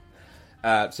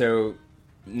 10. So,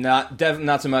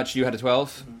 not so much. You had a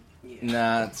 12?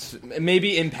 Not...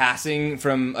 Maybe in passing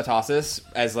from Atasis,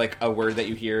 as like a word that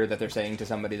you hear that they're saying to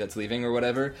somebody that's leaving or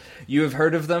whatever. You have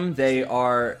heard of them. It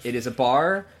is a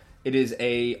bar. It is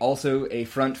also a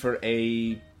front for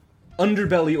a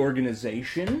underbelly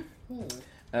organization.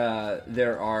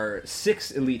 There are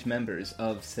 6 elite members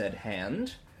of said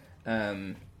hand.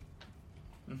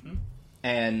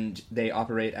 And they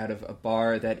operate out of a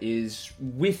bar that is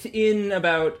within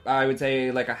about, I would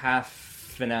say, like a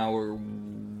half an hour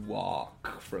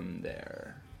walk from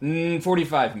there.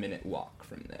 45-minute walk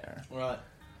from there. Right.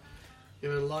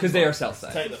 Because they are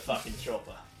Southside. Take the fucking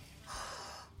chopper.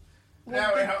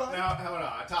 Now, hold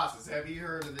on. Tosses, have you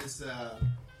heard of this, have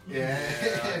you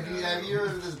heard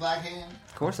of this Black Hand?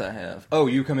 Of course I have. Oh,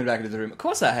 you coming back into the room? Of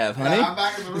course I have, honey. I'm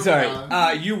back in the room. Sorry.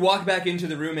 You walk back into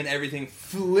the room and everything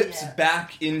flips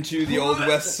back into the Old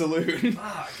West Saloon.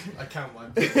 I count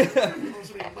mine.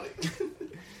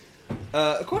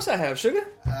 Of course I have, sugar.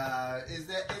 Is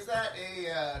that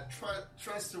a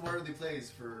trustworthy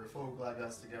place for folk like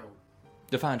us to go?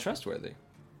 Define trustworthy.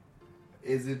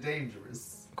 Is it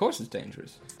dangerous? Of course it's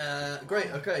dangerous. Great.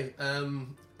 Okay.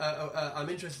 I'm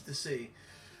interested to see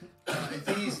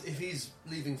if he's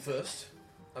leaving first.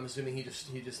 I'm assuming he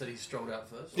just said he strolled out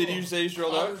first. Did you say he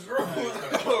strolled out?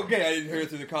 Okay, I didn't hear it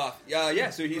through the cough. Yeah,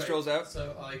 so he strolls out.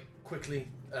 So I quickly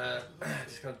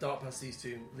just kind of dart past these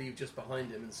two, leave just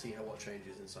behind him, and see what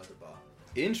changes inside the bar.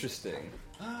 Interesting.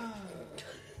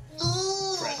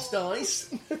 Fred's dice.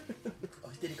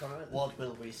 Did he come out? What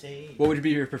will we see? What would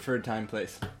be your preferred time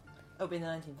place? It'll be in the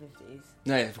 1950s.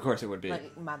 No, yeah, of course it would be.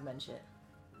 Like Mad Men shit.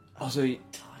 Also,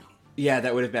 yeah,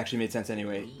 that would have actually made sense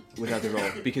anyway without the roll,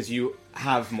 because you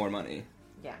have more money.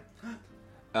 Yeah.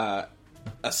 An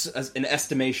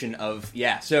estimation of,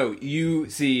 so you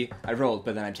see, I rolled,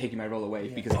 but then I'm taking my roll away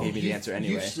because it gave me the answer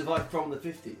anyway. You survived from the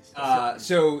 50s.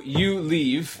 So you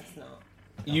leave. That's not.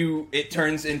 It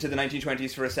turns into the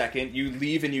 1920s for a second. You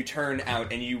leave and you turn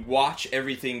out and you watch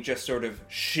everything just sort of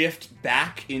shift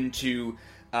back into,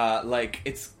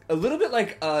 it's a little bit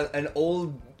like an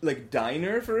old,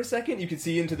 diner for a second. You can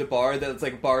see into the bar that's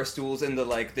bar stools and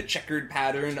the checkered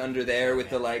pattern under there with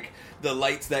the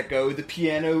lights that go. The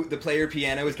piano, the player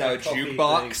piano is now a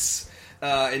jukebox.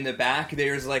 In the back,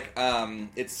 there's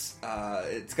it's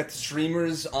got the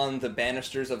streamers on the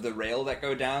banisters of the rail that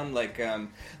go down, like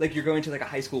you're going to a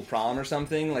high school prom or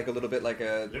something, a little bit like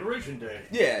a Liberation Day.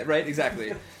 Yeah, right,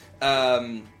 exactly.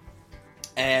 And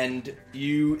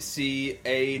you see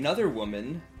another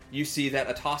woman. You see that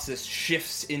Atasis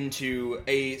shifts into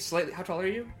a slightly. How tall are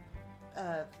you?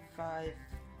 5'8".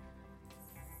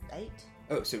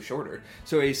 Oh, so shorter.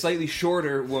 So a slightly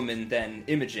shorter woman than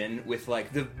Imogen with I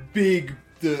think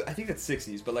that's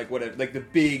 60s, but whatever, the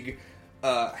big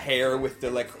hair with the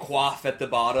coif at the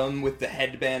bottom with the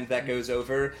headband that goes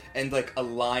over and a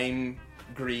lime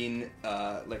green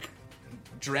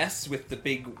dress with the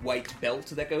big white belt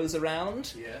that goes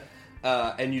around. Yeah.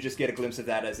 And you just get a glimpse of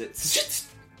that as it's.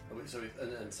 So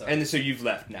And so you've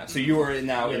left now. So you are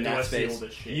now in that see space. all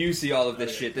this shit? You see all of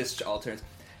this shit. This all turns.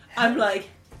 I'm like,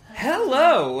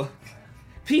 Hello!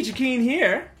 Peachy Keen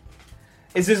here.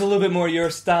 Is this a little bit more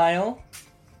your style?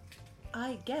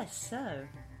 I guess so.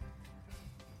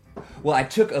 Well, I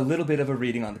took a little bit of a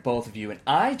reading on the both of you, and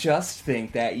I just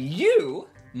think that you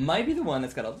might be the one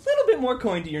that's got a little bit more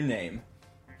coin to your name.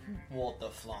 What the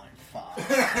flying fuck?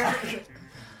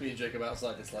 me and Jacob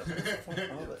outside, it's like, what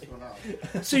the fuck are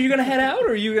they? So you're gonna head out, or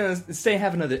are you gonna stay and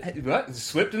have another... What?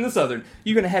 Slipped in the southern.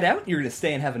 You gonna head out, you're gonna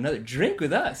stay and have another drink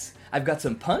with us. I've got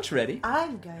some punch ready.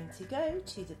 I'm going to go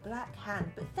to the Black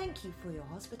Hand, but thank you for your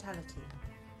hospitality.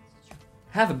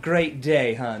 Have a great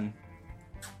day, hun.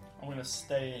 I'm gonna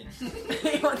stay in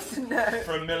He wants to know.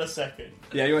 for a millisecond.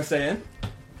 Yeah, you wanna stay in?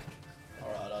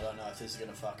 Alright, I don't know if this is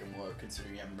gonna fucking work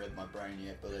considering you haven't read my brain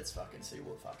yet, but let's fucking see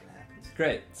what fucking happens.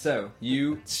 Great. So,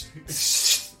 you...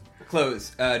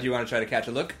 close. Do you want to try to catch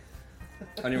a look?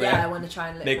 On your way Yeah, I out? want to try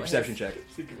and look Make a what perception his- check.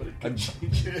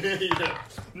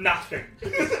 Nothing.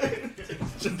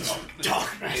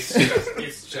 Darkness.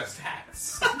 It's just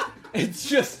hats. It's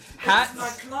just hats My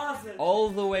closet. all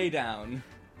the way down.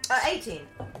 18.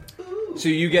 So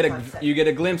you get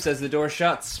a glimpse as the door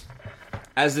shuts.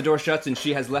 As the door shuts and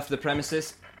she has left the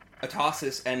premises,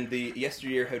 Atosis and the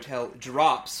YesterYear Hotel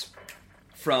drops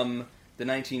from the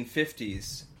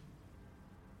 1950s.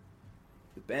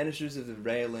 The banisters of the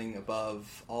railing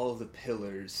above all the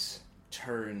pillars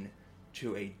turn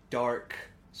to a dark,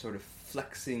 sort of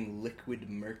flexing liquid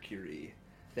mercury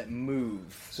that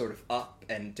move sort of up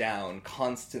and down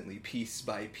constantly, piece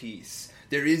by piece.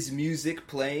 There is music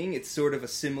playing. It's sort of a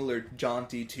similar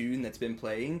jaunty tune that's been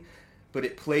playing, but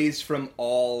it plays from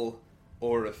all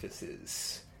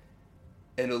orifices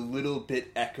and a little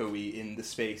bit echoey in the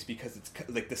space because it's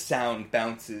like the sound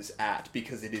bounces at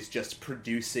because it is just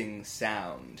producing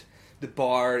sound. The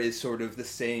bar is sort of the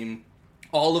same.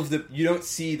 You don't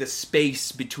see the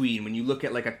space between. When you look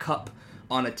at like a cup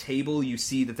on a table, you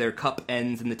see that their cup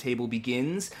ends and the table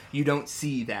begins. You don't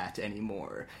see that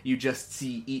anymore. You just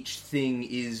see each thing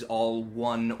is all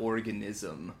one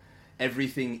organism.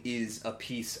 Everything is a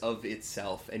piece of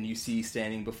itself, and you see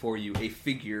standing before you a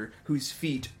figure whose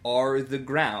feet are the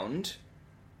ground.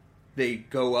 They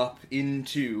go up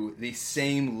into the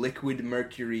same liquid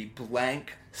mercury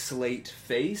blank slate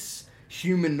face,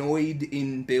 humanoid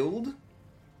in build,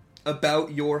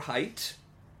 about your height.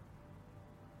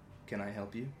 Can I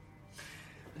help you?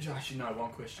 Josh,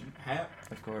 one question. How?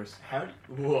 Of course.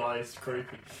 Whoa, it's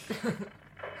creepy.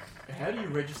 How do you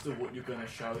register what you're going to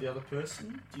show the other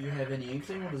person? Do you have any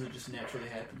inkling, or does it just naturally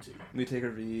happen to you? We take a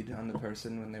read on the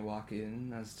person when they walk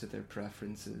in as to their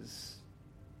preferences.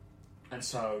 And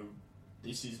so,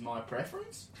 this is my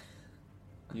preference?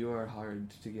 You are hard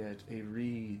to get a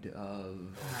read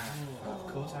of. Of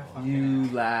course I You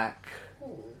lack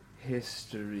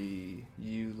history.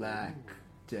 You lack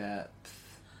depth.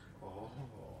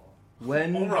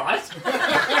 When? Alright. Sounds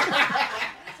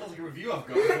like a review I've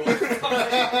got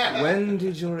before. When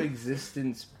did your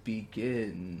existence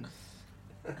begin?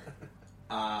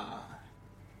 Ah.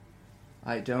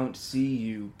 I don't see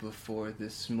you before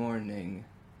this morning.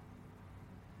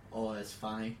 Oh, that's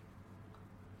funny.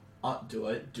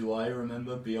 Do I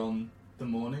remember beyond the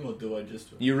morning, or do I just...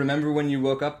 You remember when you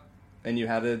woke up and you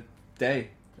had a day,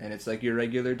 and it's like your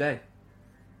regular day.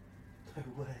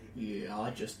 No way. Yeah, I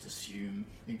just assume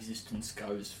existence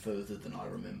goes further than I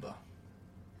remember.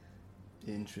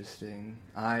 Interesting.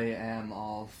 I am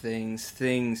all things.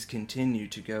 Things continue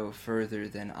to go further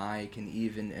than I can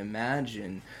even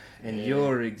imagine. And Yeah.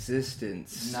 your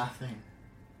existence Nothing.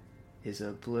 is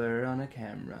a blur on a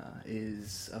camera,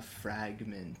 is a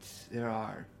fragment. There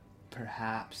are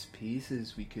perhaps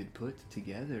pieces we could put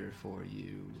together for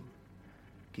you,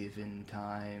 given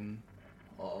time.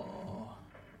 Oh,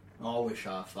 I wish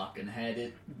I fucking had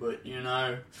it, but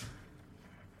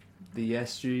The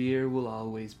YesterYear will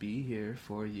always be here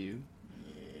for you.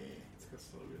 yeah.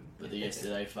 But the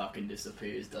yesterday fucking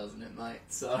disappears, doesn't it, mate?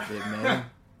 So, It may.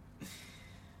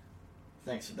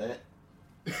 thanks for that.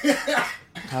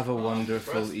 Have a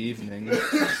wonderful evening.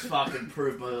 Just fucking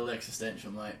prove my little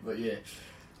existential, mate. But yeah,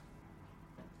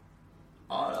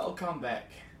 I'll come back.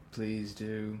 Please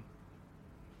do.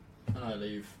 And I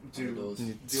leave. Do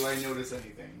I notice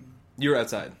anything? You're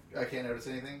outside. I can't notice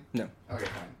anything? No. Okay,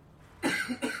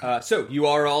 fine. So, you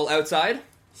are all outside?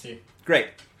 See. Great.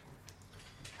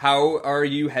 How are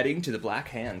you heading to the Black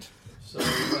Hand? So,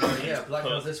 Black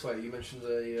Hill's this way. You mentioned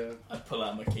the... I pull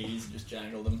out my keys and just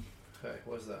jangle them. Okay,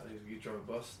 what's that? You drive a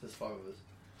bus? There's 5 of us.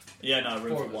 Yeah, no, room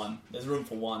Four for of us. one. There's room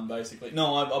for one, basically.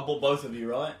 No, I bought both of you,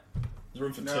 right? There's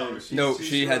room for two. No,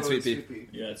 she had Sweet Pea.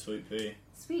 Yeah, it's Sweet Pea.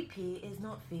 Sweet Pea is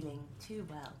not feeling too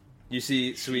well. You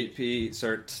see Sweet Pea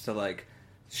starts to, like,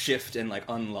 shift and, like,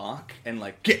 unlock and,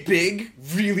 like, get big,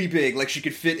 really big, like she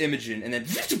could fit Imogen, and then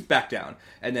back down.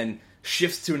 And then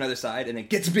shifts to another side, and then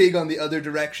gets big on the other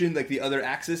direction, like the other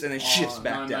axis, and then shifts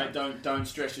back down. Mate, don't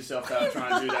stress yourself out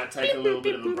trying to do that. Take a little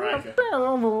bit of a breaker.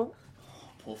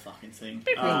 Poor fucking thing.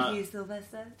 Thank you,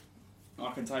 Sylvester.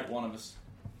 I can take one of us.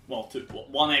 Well,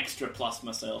 one extra plus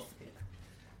myself.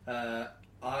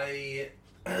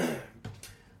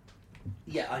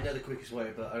 Yeah, I know the quickest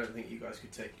way, but I don't think you guys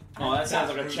could take it. Oh, that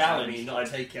sounds like a challenge. I mean, not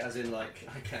take it as in, like,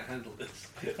 I can't handle this.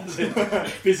 As in,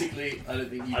 physically, I don't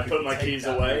think you I could put my take keys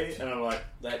that away, route. and I'm like,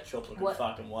 that chopper can What?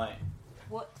 fucking wait.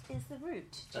 What is the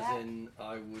route, Jack? As in,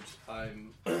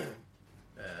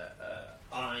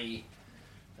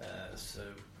 so,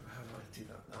 how do I do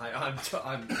that?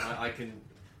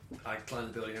 I climb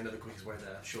the building, I know the quickest way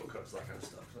there, shortcuts, that kind of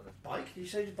stuff. Bike? Did you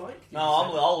say bike? Did No,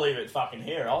 you say- I'll leave it fucking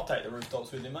here. I'll take the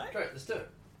rooftops with you, mate. Great, let's do it.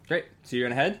 Great. So you're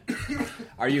gonna head?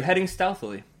 Are you heading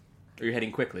stealthily? Or are you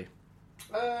heading quickly?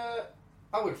 I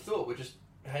would have thought we're just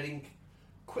heading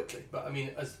quickly, but I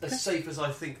mean, as safe as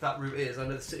I think that route is, I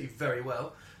know the city very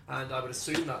well. And I would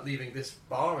assume that leaving this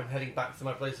bar and heading back to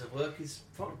my place of work is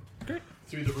fine. Great.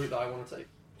 Through the route that I want to take.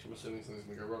 Which I'm assuming something's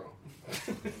going to go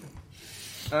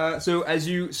wrong. So as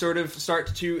you sort of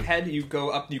start to head, you go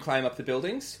up, you climb up the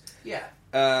buildings. Yeah.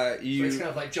 So So it's kind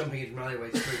of like jumping into an alleyway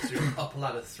through, up a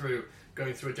ladder through,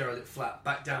 going through a derelict flat,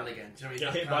 back down again. Do you know what I mean?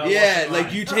 Get hit That by kind a of- Yeah, watching like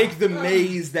line. you take the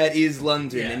maze that is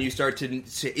London, Yeah. and you start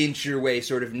to inch your way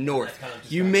sort of north. That kind of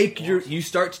just You goes make north. you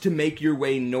start to make your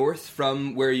way north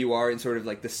from where you are in sort of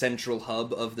like the central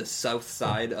hub of the south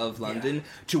side of London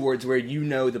towards where you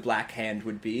know the Black Hand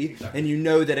would be, Exactly. and you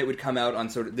know that it would come out on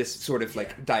sort of this sort of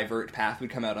like divert path would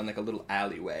come out on like a little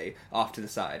alleyway off to the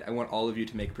side. I want all of you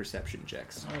to make perception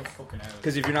checks Oh, fucking hell.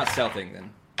 because if you're not stealthing, then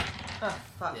Oh,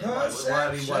 fuck. Yeah, why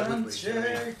would we? Do you know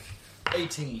what I mean?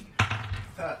 18.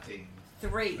 13.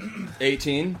 3.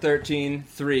 18, 13,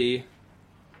 3,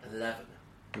 11.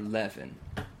 11.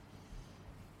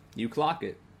 You clock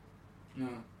it. No,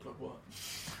 clock what?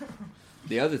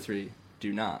 The other three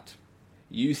do not.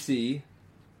 You see,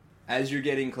 as you're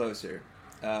getting closer,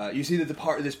 you see that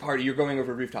this party, you're going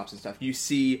over rooftops and stuff. You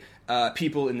see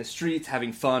people in the streets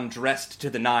having fun, dressed to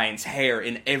the nines, hair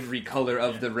in every color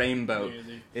of the rainbow. New Year's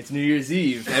Eve. It's New Year's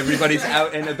Eve. Everybody's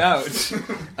out and about.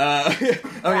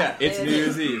 Oh yeah, it's New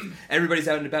Year's Eve. Everybody's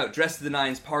out and about, dressed to the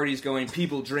nines, parties going,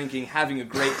 people drinking, having a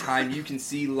great time. You can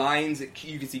see lines,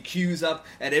 you can see queues up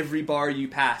at every bar you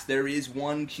pass. There is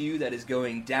one queue that is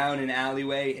going down an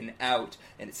alleyway and out,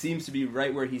 and it seems to be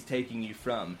right where he's taking you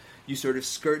from. You sort of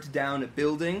skirt down a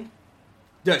building.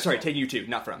 No, sorry, taking you to,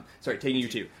 not from. Sorry, taking you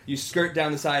to. You skirt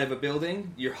down the side of a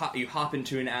building, you hop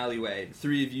into an alleyway. The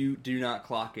three of you do not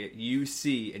clock it. You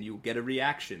see, and you'll get a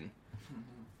reaction.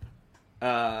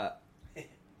 I have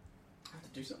to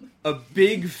do something. A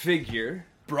big figure,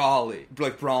 brawny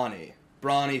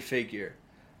figure,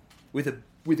 with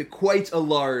a quite a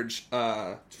large,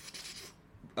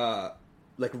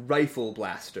 like rifle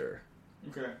blaster,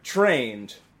 Okay.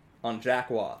 trained on Jack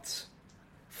Watts,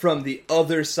 from the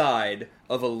other side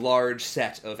of a large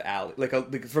set of alley,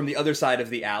 from the other side of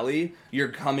the alley, you're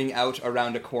coming out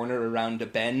around a corner, around a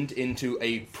bend, into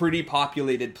a pretty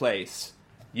populated place.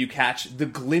 You catch the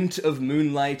glint of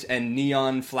moonlight and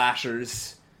neon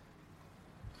flashers.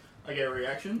 I get a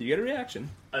reaction. You get a reaction.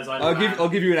 As I I'll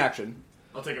land. give you an action.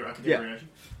 I'll take it. I can take Yeah. a reaction.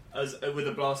 As with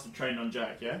a blaster trained on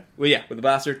Jack. Yeah. Well, yeah, with the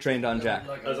blaster trained on Jack.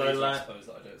 Like As a I laser, la- suppose,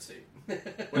 that I don't see.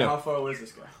 Wait, No. how far away is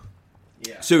this guy?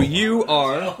 Yeah. So you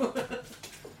are.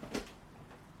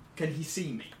 Can he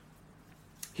see me?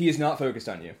 He is not focused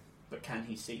on you. But can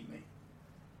he see me?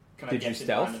 Can Did I you get in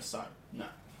stealth? line of sight? No.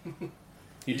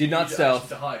 You did not just stealth. asked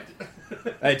to hide.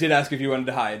 I did ask if you wanted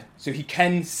to hide. So he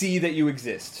can see that you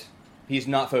exist. He's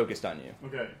not focused on you.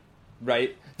 Okay.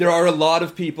 Right? There are a lot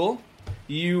of people.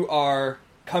 You are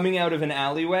coming out of an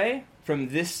alleyway from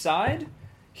this side.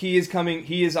 He is on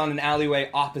an alleyway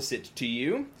opposite to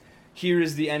you. Here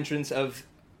is the entrance of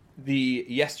the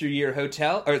YesterYear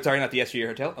Hotel. Or, sorry, not the YesterYear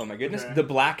Hotel. Oh my goodness. Okay. The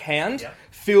Black Hand. Yeah.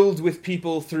 Filled with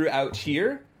people throughout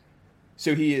here.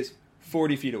 So he is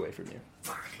 40 feet away from you.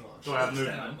 Do I have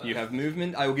movement? You have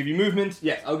movement. I will give you movement.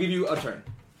 Yes, I'll give you a turn.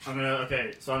 I'm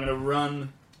gonna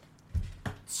run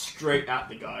straight at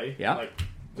the guy. Yeah. Like,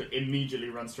 immediately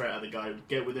run straight at the guy,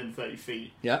 get within 30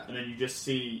 feet. Yeah. And then you just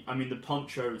see, the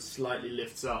poncho slightly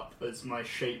lifts up as my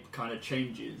shape kind of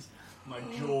changes. My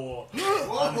jaw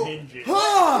unhinges.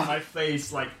 My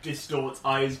face, distorts,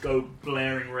 eyes go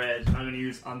blaring red. I'm going to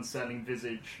use Unsettling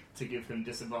Visage to give him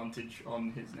disadvantage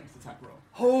on his next attack roll.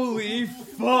 Holy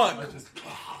fuck!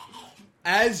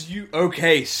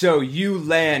 Okay, so you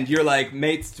land, you're like,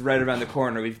 mate's right around the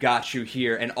corner, we've got you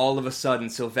here, and all of a sudden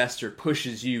Sylvester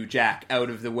pushes you, Jack, out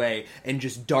of the way, and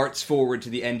just darts forward to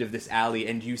the end of this alley,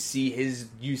 and you see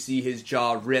his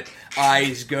jaw rip,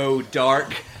 eyes go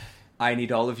dark. I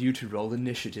need all of you to roll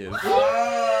initiative.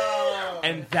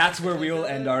 And that's where we will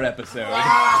end our episode.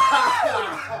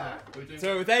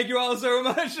 So thank you all so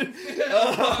much.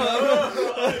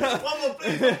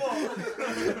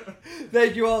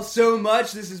 Thank you all so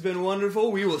much. This has been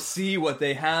wonderful. We will see what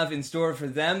they have in store for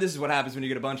them. This is what happens when you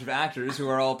get a bunch of actors who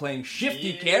are all playing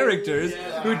shifty characters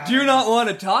who do not want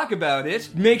to talk about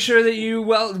it. Make sure that you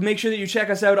check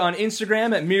us out on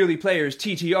Instagram at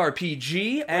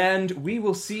merelyplayersttrpg, and we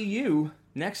will see you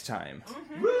next time.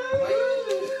 Bye.